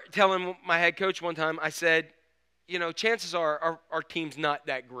remember telling my head coach one time, I said, you know, chances are our team's not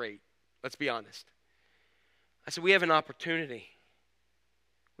that great. Let's be honest. I said, we have an opportunity.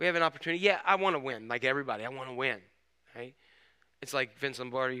 We have an opportunity. Yeah, I want to win, like everybody. I want to win, right? It's like Vince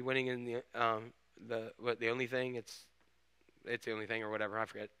Lombardi winning in the only thing. It's the only thing or whatever. I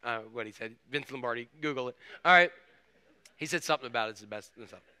forget what he said. Vince Lombardi, Google it. All right. He said something about it's the best.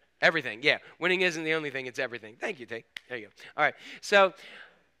 Everything. Yeah, winning isn't the only thing. It's everything. Thank you, Tate. There you go. All right. So,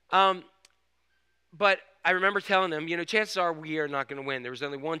 but I remember telling him, you know, chances are we are not going to win. There was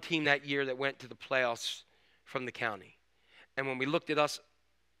only one team that year that went to the playoffs from the county. And when we looked at us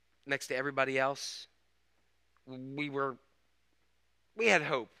next to everybody else, we had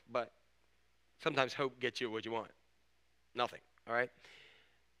hope, but sometimes hope gets you what you want. Nothing, all right?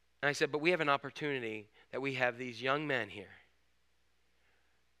 And I said, but we have an opportunity that we have these young men here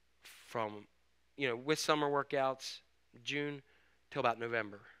from, you know, with summer workouts, June till about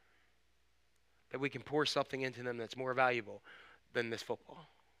November, that we can pour something into them that's more valuable than this football.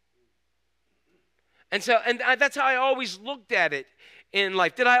 And so, that's how I always looked at it in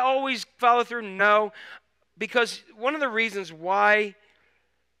life. Did I always follow through? No. Because one of the reasons why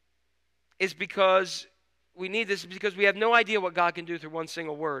is because we need this, because we have no idea what God can do through one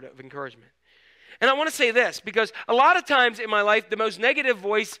single word of encouragement. And I want to say this, because a lot of times in my life, the most negative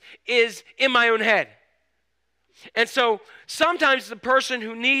voice is in my own head. And so sometimes the person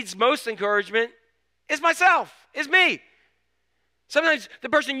who needs most encouragement is myself, is me. Sometimes the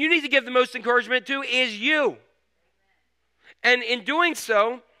person you need to give the most encouragement to is you. And in doing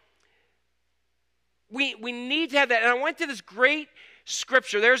so, we need to have that. And I went to this great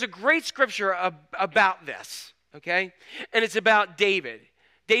scripture. There's a great scripture about this, okay? And it's about David.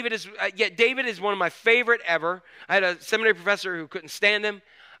 David is one of my favorite ever. I had a seminary professor who couldn't stand him.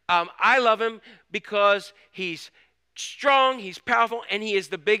 I love him because he's strong, he's powerful, and he is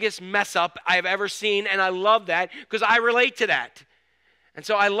the biggest mess up I've ever seen. And I love that because I relate to that. And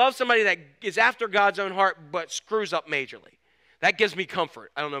so I love somebody that is after God's own heart but screws up majorly. That gives me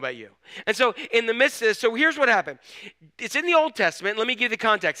comfort. I don't know about you. And so in the midst of this, so here's what happened. It's in the Old Testament. Let me give you the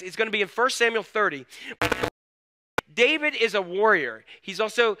context. It's going to be in 1 Samuel 30. David is a warrior. He's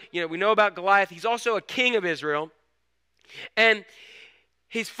also, we know about Goliath. He's also a king of Israel. And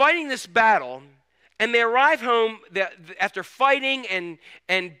he's fighting this battle. And they arrive home after fighting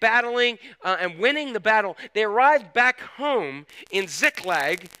and battling and winning the battle. They arrived back home in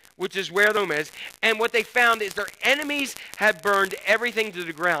Ziklag, which is where Rome is. And what they found is their enemies had burned everything to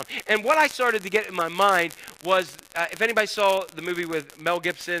the ground. And what I started to get in my mind was, if anybody saw the movie with Mel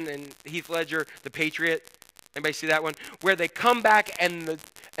Gibson and Heath Ledger, The Patriot, anybody see that one? Where they come back and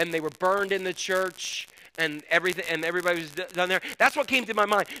they were burned in the church. And everything, and everybody was done there. That's what came to my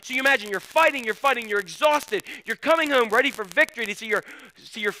mind. So you imagine you're fighting, you're exhausted, you're coming home ready for victory to see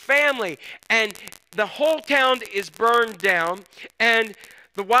your family, and the whole town is burned down, and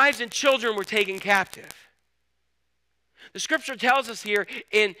the wives and children were taken captive. The scripture tells us here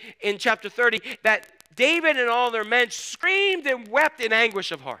in chapter 30 that David and all their men screamed and wept in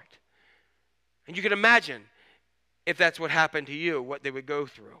anguish of heart. And you can imagine if that's what happened to you, what they would go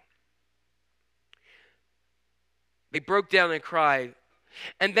through. They broke down and cried.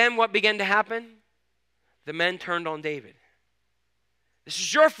 And then what began to happen? The men turned on David. This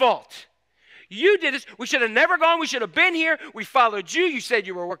is your fault. You did this. We should have never gone. We should have been here. We followed you. You said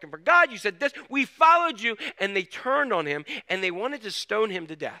you were working for God. You said this. We followed you. And they turned on him, and they wanted to stone him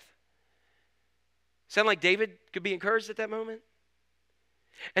to death. Sound like David could be encouraged at that moment?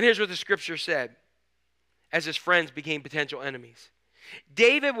 And here's what the scripture said as his friends became potential enemies.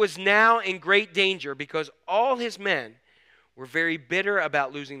 David was now in great danger because all his men were very bitter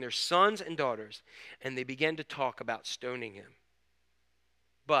about losing their sons and daughters, and they began to talk about stoning him.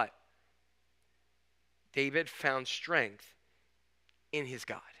 But David found strength in his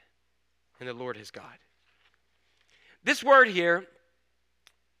God, in the Lord his God. This word here,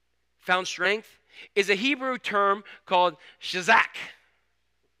 found strength, is a Hebrew term called shazak.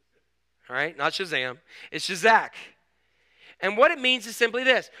 All right, not Shazam. It's shazak. And what it means is simply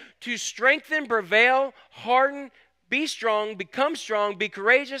this: to strengthen, prevail, harden, be strong, become strong, be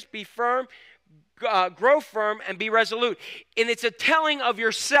courageous, be firm, grow firm, and be resolute. And it's a telling of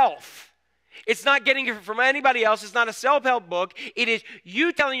yourself. It's not getting it from anybody else. It's not a self-help book. It is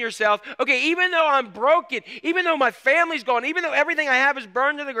you telling yourself, okay, even though I'm broken, even though my family's gone, even though everything I have is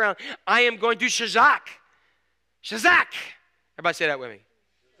burned to the ground, I am going to shazak. Shazak. Everybody say that with me.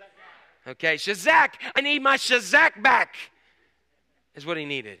 Okay, shazak. I need my shazak back, is what he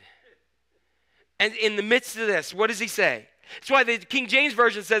needed. And in the midst of this, what does he say? That's why the King James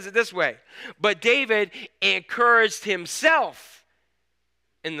Version says it this way. But David encouraged himself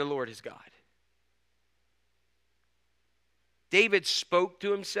in the Lord his God. David spoke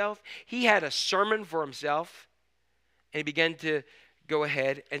to himself. He had a sermon for himself, and he began to go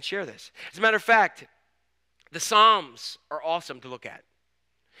ahead and share this. As a matter of fact, the Psalms are awesome to look at.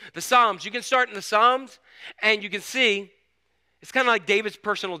 The Psalms, you can start in the Psalms, and you can see it's kind of like David's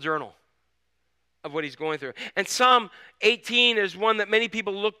personal journal of what he's going through. And Psalm 18 is one that many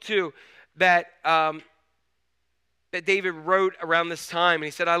people look to that David wrote around this time. And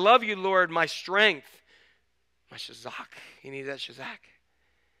he said, I love you, Lord, my strength. My shazak. He needed that shazak.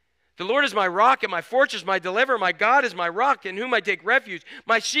 The Lord is my rock and my fortress, my deliverer. My God is my rock in whom I take refuge.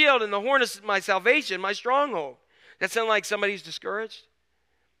 My shield and the horn of my salvation, my stronghold. That sound like somebody who's discouraged?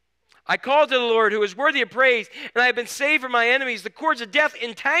 I called to the Lord who is worthy of praise, and I have been saved from my enemies. The cords of death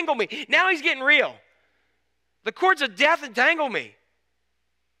entangle me. Now he's getting real. The cords of death entangle me.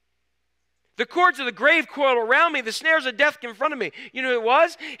 The cords of the grave coil around me. The snares of death confronted me. You know who it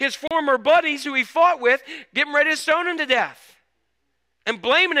was? His former buddies who he fought with, getting ready to stone him to death and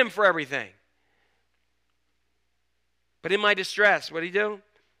blaming him for everything. But in my distress, what did he do?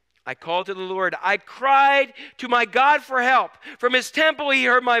 I called to the Lord. I cried to my God for help. From his temple he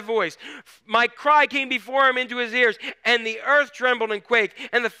heard my voice. My cry came before him into his ears, and the earth trembled and quaked,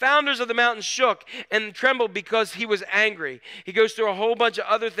 and the founders of the mountains shook and trembled because he was angry. He goes through a whole bunch of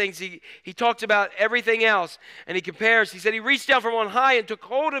other things. He talks about everything else, and he compares. He said, he reached down from on high and took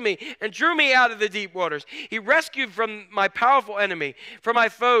hold of me and drew me out of the deep waters. He rescued from my powerful enemy, from my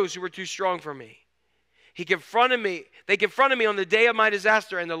foes who were too strong for me. They confronted me on the day of my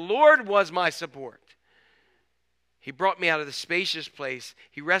disaster, and the Lord was my support. He brought me out of the spacious place.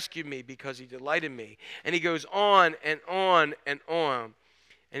 He rescued me because he delighted in me. And he goes on and on and on.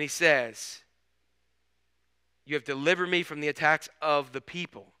 And he says, you have delivered me from the attacks of the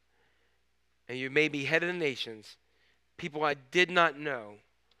people, and you made me head of the nations. People I did not know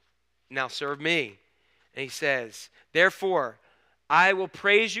now serve me. And he says, therefore, I will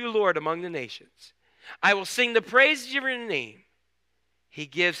praise you, Lord, among the nations. I will sing the praises of your name. He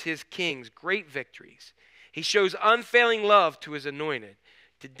gives his kings great victories. He shows unfailing love to his anointed,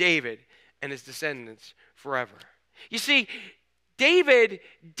 to David and his descendants forever. You see, David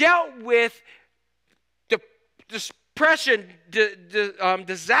dealt with depression,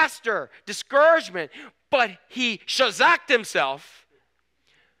 disaster, discouragement, but he shazaked himself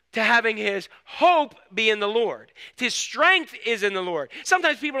to having his hope be in the Lord. His strength is in the Lord.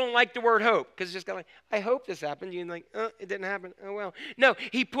 Sometimes people don't like the word hope because it's just kind of like, I hope this happened. You're like, it didn't happen. Oh, well. No,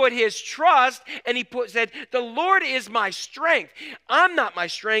 he put his trust and he said, the Lord is my strength. I'm not my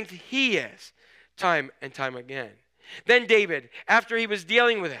strength. He is. Time and time again. Then David, after he was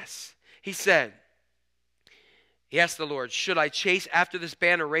dealing with this, he asked the Lord, should I chase after this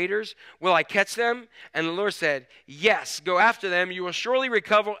band of raiders? Will I catch them? And the Lord said, yes, go after them. You will surely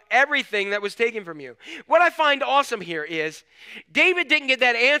recover everything that was taken from you. What I find awesome here is David didn't get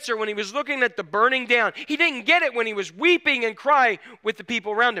that answer when he was looking at the burning down. He didn't get it when he was weeping and crying with the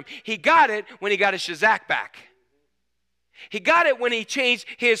people around him. He got it when he got his shazak back. He got it when he changed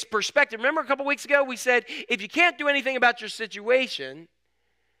his perspective. Remember a couple weeks ago we said, if you can't do anything about your situation,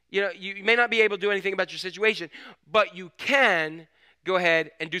 you may not be able to do anything about your situation, but you can go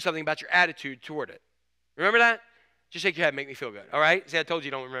ahead and do something about your attitude toward it. Remember that? Just shake your head, make me feel good, all right? See, I told you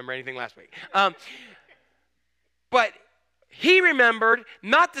don't remember anything last week. But he remembered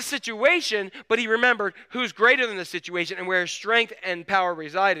not the situation, but he remembered who's greater than the situation and where his strength and power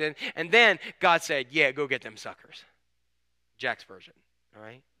resided in. And then God said, yeah, go get them suckers. Jack's version, all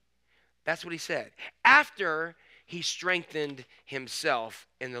right? That's what he said. After he strengthened himself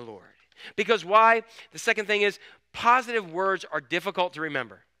in the Lord. Because why? The second thing is positive words are difficult to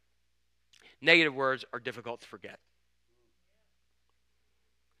remember. Negative words are difficult to forget.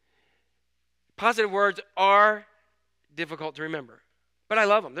 Positive words are difficult to remember, but I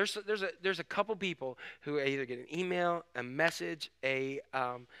love them. There's a couple people who either get an email, a message, a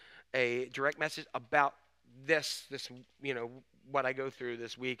direct message about this what I go through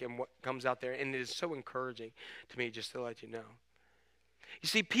this week and what comes out there, and it is so encouraging to me just to let you know. You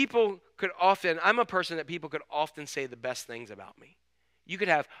see, I'm a person that people could often say the best things about me. You could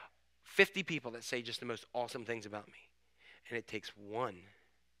have 50 people that say just the most awesome things about me, and it takes one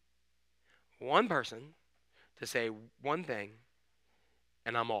person to say one thing,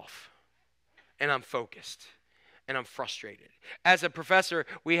 and I'm off, and I'm focused, and I'm frustrated. As a professor,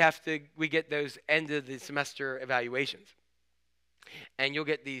 we get those end of the semester evaluations, and you'll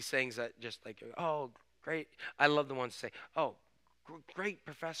get these things that just like, oh, great. I love the ones that say, oh, great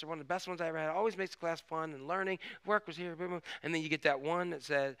professor, one of the best ones I ever had. Always makes class fun and learning. Work was here, boom, boom. And then you get that one that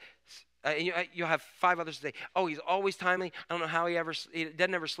says, you'll have 5 others say, oh, he's always timely. I don't know how he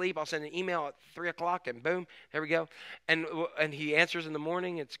doesn't ever sleep. I'll send an email at 3 o'clock and boom, there we go. And he answers in the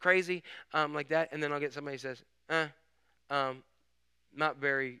morning. It's crazy, like that. And then I'll get somebody who says,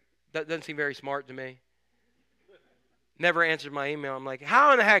 doesn't seem very smart to me. Never answered my email. I'm like,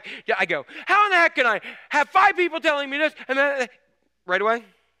 how in the heck? Yeah, I go, how in the heck can I have 5 people telling me this? And then right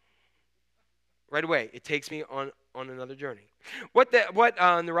away, it takes me on another journey. What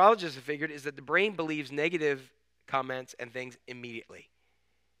neurologists have figured is that the brain believes negative comments and things immediately.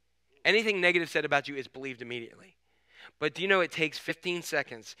 Anything negative said about you is believed immediately. But do you know it takes 15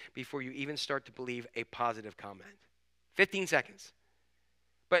 seconds before you even start to believe a positive comment? 15 seconds.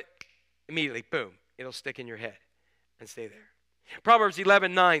 But immediately, boom, it'll stick in your head and stay there. Proverbs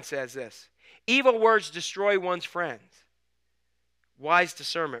 11:9 says this, evil words destroy one's friends. Wise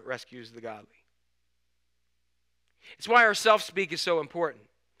discernment rescues the godly. It's why our self-speak is so important.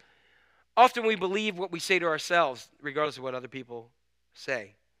 Often we believe what we say to ourselves, regardless of what other people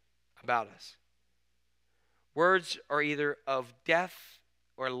say about us. Words are either of death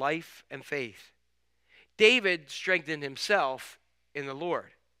or life and faith. David strengthened himself in the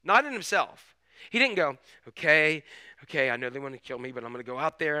Lord, not in himself. He didn't go, okay, I know they want to kill me, but I'm going to go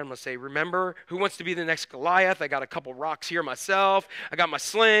out there and I'm going to say, remember, who wants to be the next Goliath? I got a couple rocks here myself. I got my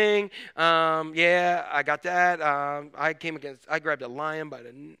sling. Yeah, I got that. I grabbed a lion by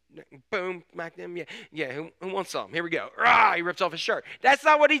the neck, boom, smacked him. Yeah, who wants some? Here we go. Rah, he rips off his shirt. That's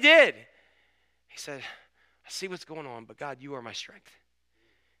not what he did. He said, I see what's going on, but God, you are my strength.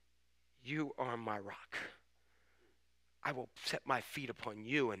 You are my rock. I will set my feet upon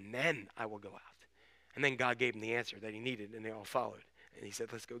you, and then I will go out. And then God gave him the answer that he needed, and they all followed. And he said,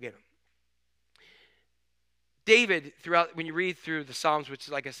 let's go get him. David, when you read through the Psalms, which,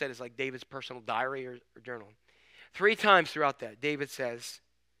 like I said, is like David's personal diary or journal, 3 times throughout that, David says,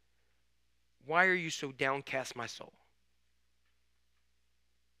 why are you so downcast, my soul?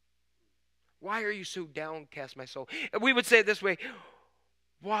 Why are you so downcast, my soul? And we would say it this way,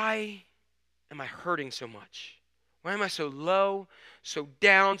 why am I hurting so much? Why am I so low, so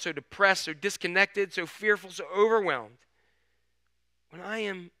down, so depressed, so disconnected, so fearful, so overwhelmed? When I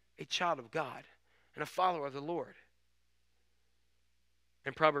am a child of God and a follower of the Lord.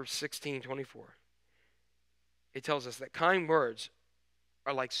 In Proverbs 16:24, it tells us that kind words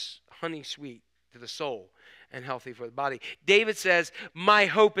are like honey sweet to the soul and healthy for the body. David says, my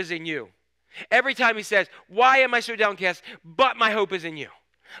hope is in you. Every time he says, why am I so downcast? But my hope is in you.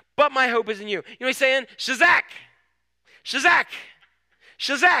 But my hope is in you. You know what he's saying? Shazak! Shazak!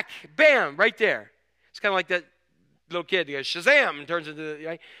 Shazak! Bam! Right there. It's kind of like that little kid. He goes, Shazam! And turns into,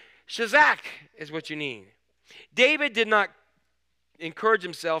 right? Shazak is what you need. David did not encourage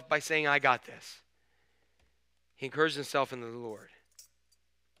himself by saying, I got this. He encouraged himself in the Lord.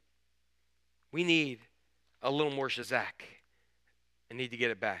 We need a little more Shazak and need to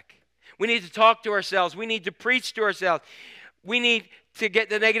get it back. We need to talk to ourselves. We need to preach to ourselves. We need to get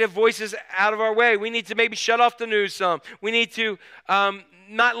the negative voices out of our way. We need to maybe shut off the news some. We need to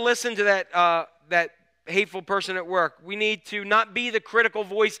not listen to that hateful person at work. We need to not be the critical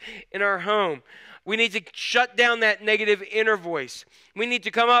voice in our home. We need to shut down that negative inner voice. We need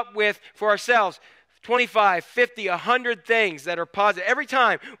to come up with, for ourselves, 25, 50, 100 things that are positive. Every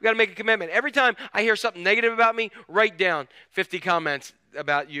time, we got to make a commitment. Every time I hear something negative about me, write down 50 comments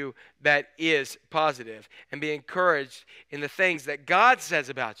about you that is positive, and be encouraged in the things that God says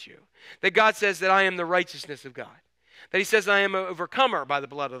about you. That God says that I am the righteousness of God. That he says I am an overcomer by the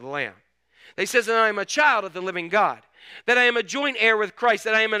blood of the Lamb. That he says that I am a child of the living God. That I am a joint heir with Christ.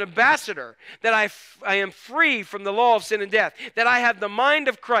 That I am an ambassador. That I am free from the law of sin and death. That I have the mind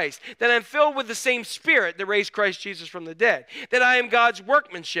of Christ. That I am filled with the same Spirit that raised Christ Jesus from the dead. That I am God's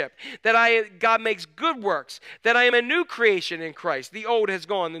workmanship. That God makes good works. That I am a new creation in Christ. The old has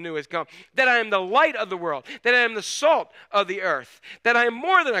gone, the new has come. That I am the light of the world. That I am the salt of the earth. That I am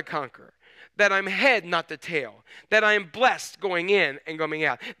more than a conqueror. That I'm head, not the tail. That I am blessed going in and going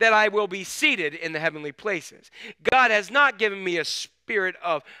out. That I will be seated in the heavenly places. God has not given me a spirit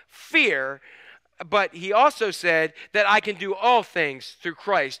of fear, but he also said that I can do all things through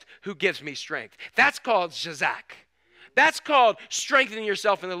Christ who gives me strength. That's called Shazak. That's called strengthening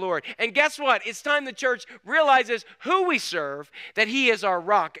yourself in the Lord. And guess what? It's time the church realizes who we serve, that he is our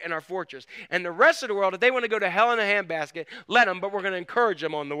rock and our fortress. And the rest of the world, if they want to go to hell in a handbasket, let them, but we're going to encourage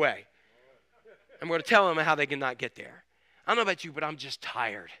them on the way. And we're going to tell them how they cannot get there. I don't know about you, but I'm just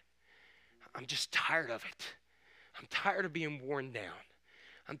tired. I'm just tired of it. I'm tired of being worn down.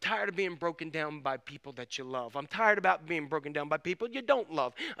 I'm tired of being broken down by people that you love. I'm tired about being broken down by people you don't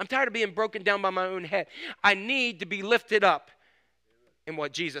love. I'm tired of being broken down by my own head. I need to be lifted up in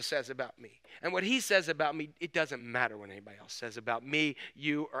what Jesus says about me. And what he says about me, it doesn't matter what anybody else says about me,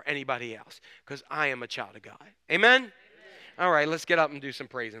 you, or anybody else, because I am a child of God. Amen? Amen? All right, let's get up and do some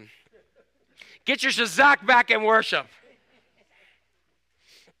praising. Get your Shazak back in worship.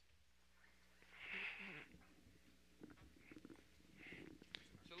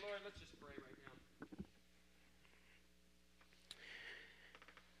 So, Lord, let's just pray right now.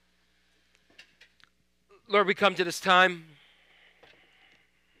 Lord, we come to this time.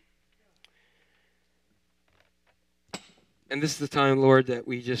 And this is the time, Lord, that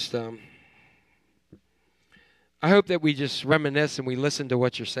we just, I hope that we just reminisce and we listen to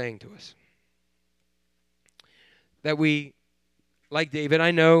what you're saying to us. That we, like David,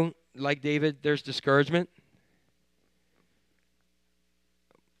 I know, like David, there's discouragement.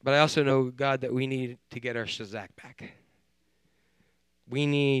 But I also know, God, that we need to get our Shazak back. We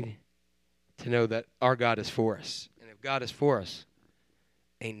need to know that our God is for us. And if God is for us,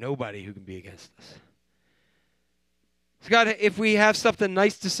 ain't nobody who can be against us. So God, if we have something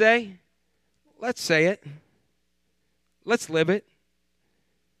nice to say, let's say it. Let's live it.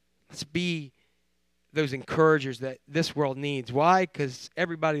 Let's be those encouragers that this world needs. Why? Because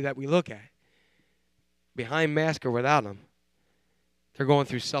everybody that we look at, behind mask or without them, they're going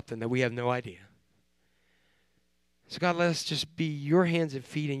through something that we have no idea. So God, let us just be your hands and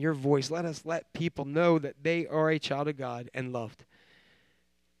feet and your voice. Let us let people know that they are a child of God and loved.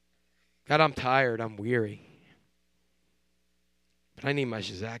 God, I'm tired. I'm weary. But I need my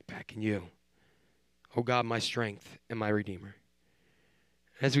Shazak back in you. Oh God, my strength and my Redeemer.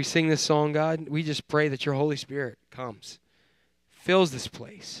 As we sing this song, God, we just pray that your Holy Spirit comes, fills this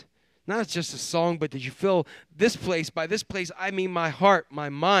place. Not just a song, but that you fill this place. By this place, I mean my heart, my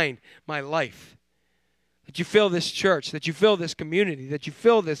mind, my life. That you fill this church, that you fill this community, that you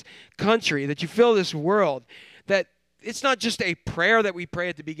fill this country, that you fill this world. That it's not just a prayer that we pray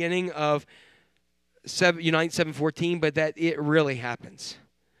at the beginning of Unite 714, but that it really happens.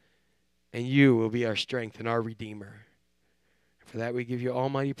 And you will be our strength and our Redeemer. For that we give you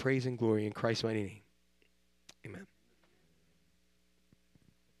almighty praise and glory in Christ's mighty name. Amen.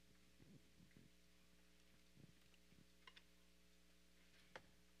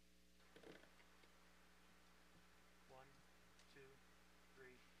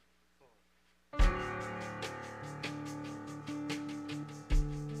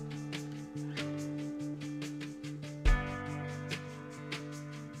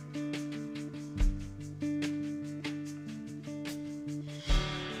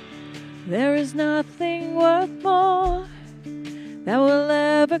 There is nothing worth more that will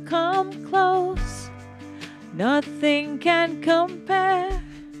ever come close. Nothing can compare.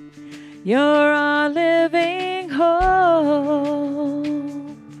 You're our living hope.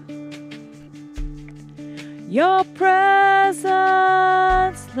 Your presence,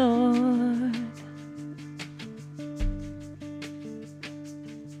 Lord.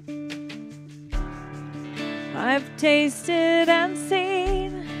 I've tasted and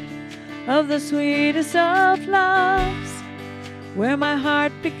seen of the sweetest of loves, where my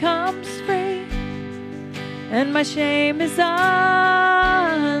heart becomes free and my shame is undone.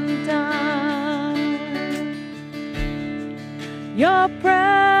 Your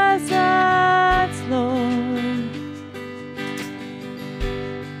presence, Lord.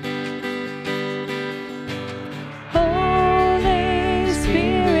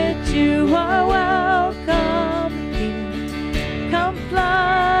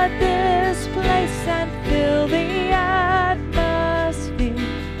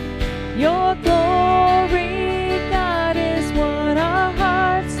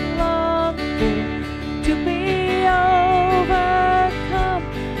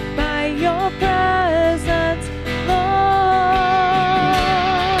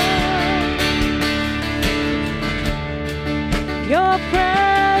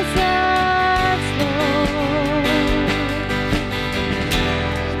 Lord.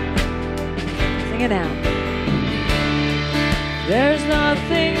 Sing it out. There's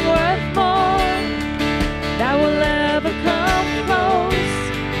nothing worth more that will ever come close.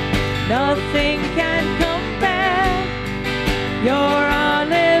 Nothing can compare. You're our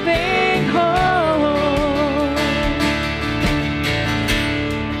living hope.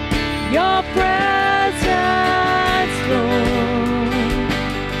 Your presence, Lord.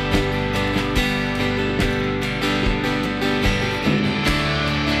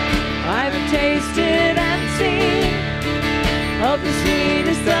 I've tasted and seen of the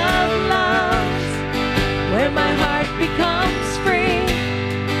sweetest of loves, where my heart becomes free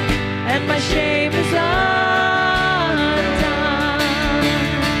and my shame is undone.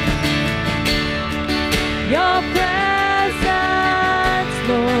 Your presence,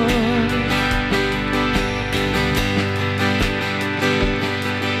 Lord.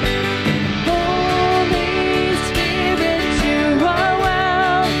 Holy Spirit, you are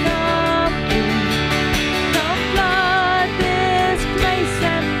welcome here. Come flood this place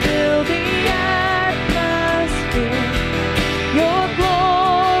and fill the atmosphere. Your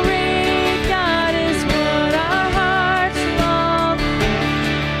glory, God, is what our hearts long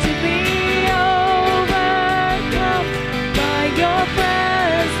for, to be overcome by your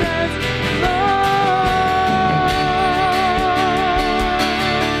presence, Lord.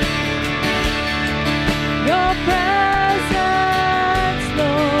 Your presence,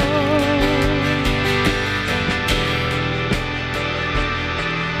 Lord.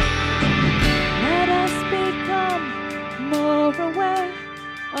 Let us become more aware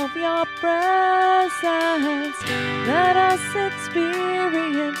of your presence. Let us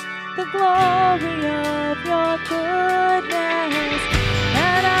experience the glory of your goodness.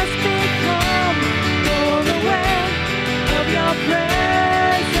 Let us become more aware of your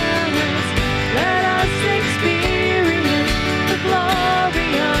presence. Let us experience the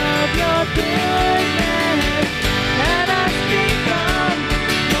glory of your goodness. Let us become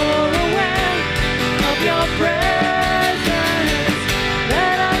more aware of your presence.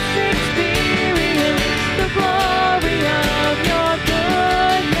 Let us experience the glory of your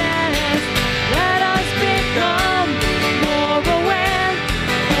goodness. Let us become more aware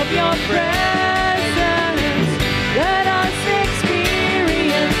of your presence. Let us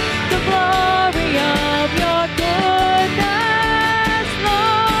experience the glory of your goodness, Lord.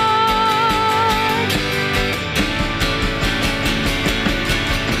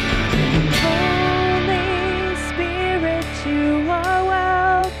 Holy Spirit, you are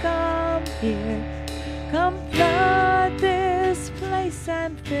welcome here. Come flood this place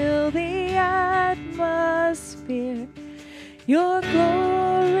and fill the atmosphere. Your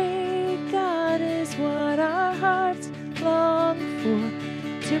glory, God, is what our hearts long for,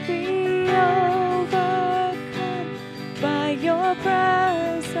 to be overcome by your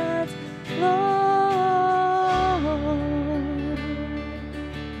presence, Lord.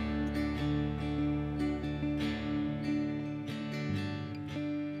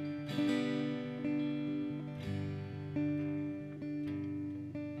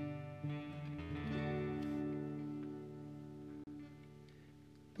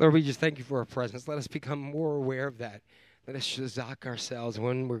 Lord, we just thank you for our presence. Let us become more aware of that. Let us shazak ourselves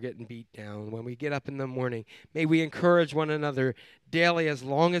when we're getting beat down, when we get up in the morning. May we encourage one another daily as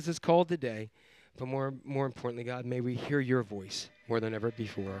long as it's called today. But more importantly, God, may we hear your voice more than ever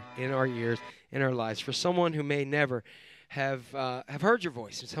before in our ears, in our lives. For someone who may never have heard your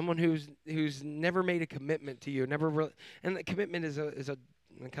voice, and someone who's never made a commitment to you, and the commitment is a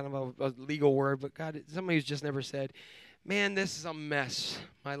kind of a legal word, but God, somebody who's just never said, man, this is a mess.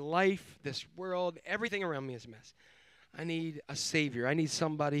 My life, this world, everything around me is a mess. I need a Savior. I need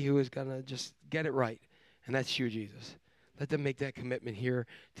somebody who is going to just get it right. And that's you, Jesus. Let them make that commitment here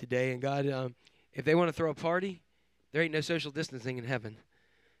today. And God, if they want to throw a party, there ain't no social distancing in heaven.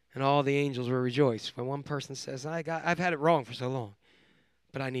 And all the angels will rejoice when one person says, I've had it wrong for so long,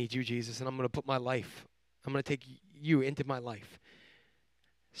 but I need you, Jesus, and I'm going to put my life, I'm going to take you into my life.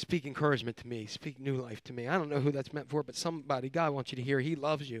 Speak encouragement to me. Speak new life to me. I don't know who that's meant for, but somebody, God wants you to hear he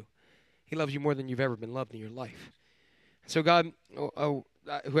loves you. He loves you more than you've ever been loved in your life. So God,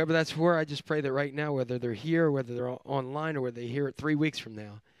 whoever that's for, I just pray that right now, whether they're here, whether they're online, or whether they hear it 3 weeks from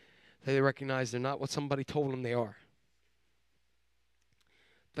now, that they recognize they're not what somebody told them they are.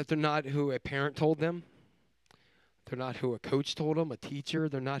 That they're not who a parent told them. They're not who a coach told them, a teacher.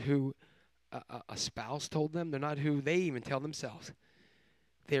 They're not who a spouse told them. They're not who they even tell themselves.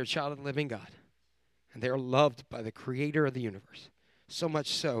 They are a child of the living God. And they are loved by the creator of the universe. So much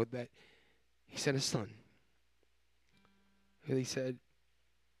so that he sent his son. Who he said,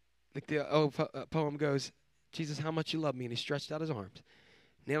 Like the poem goes, Jesus, how much you love me. And he stretched out his arms,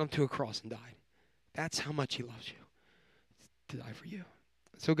 nailed him to a cross, and died. That's how much he loves you, to die for you.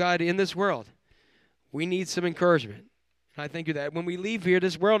 So God, in this world, we need some encouragement. And I think that when we leave here,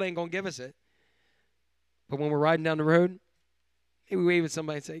 this world ain't going to give us it. But when we're riding down the road, maybe wave at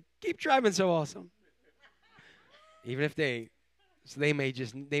somebody and say, keep driving so awesome. Even if they ain't. So they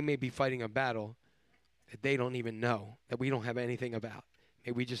may be fighting a battle that they don't even know, that we don't have anything about.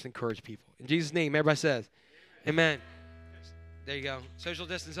 May we just encourage people. In Jesus' name, everybody says, amen. There you go. Social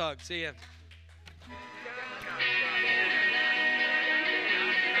distance hug. See ya.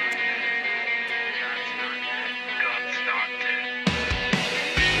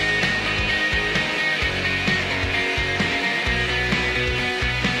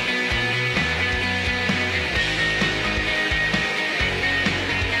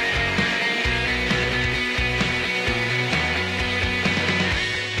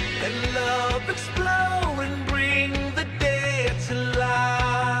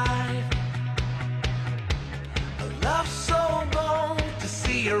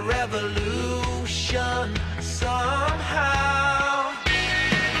 Revolution somehow.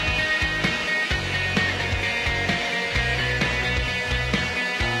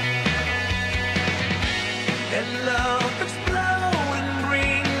 Let love explode and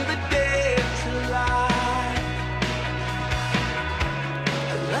bring the dead to life.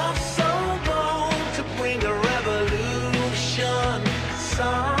 A love so bold to bring a revolution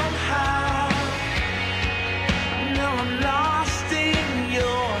somehow. No, I'm lost in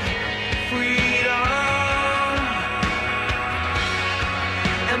your freedom,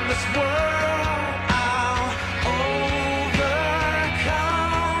 and this world I'll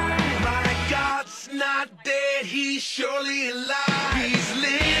overcome. My God's not dead, he's surely alive. He's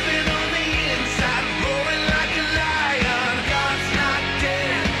living on the inside, roaring like a lion. God's not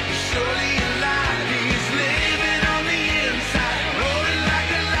dead, he's surely alive. He's living on the inside, roaring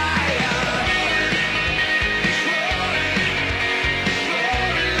like a lion. He's roaring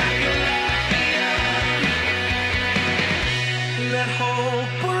like a lion. Let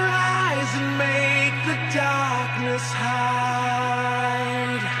hope arise and make the darkness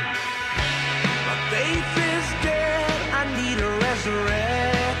hide. My faith is dead, I need a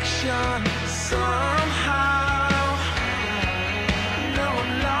resurrection somehow. No,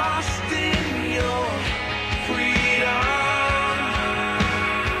 I'm lost in your freedom,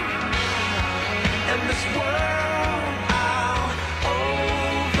 and this world I'll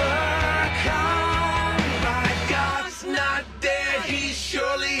overcome. My God's not dead, he's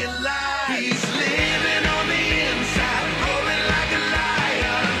surely alive. He's living on the inside, roaring like a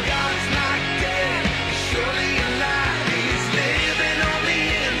lion. God's not dead, he's surely alive. He's living on the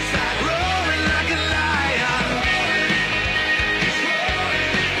inside, roaring like a lion. He's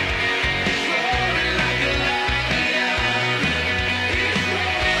roaring like a lion. He's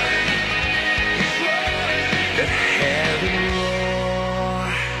roaring. Let heaven roar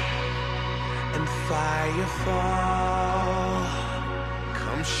and fire fall.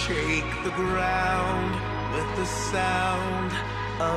 Come shake the ground with the sound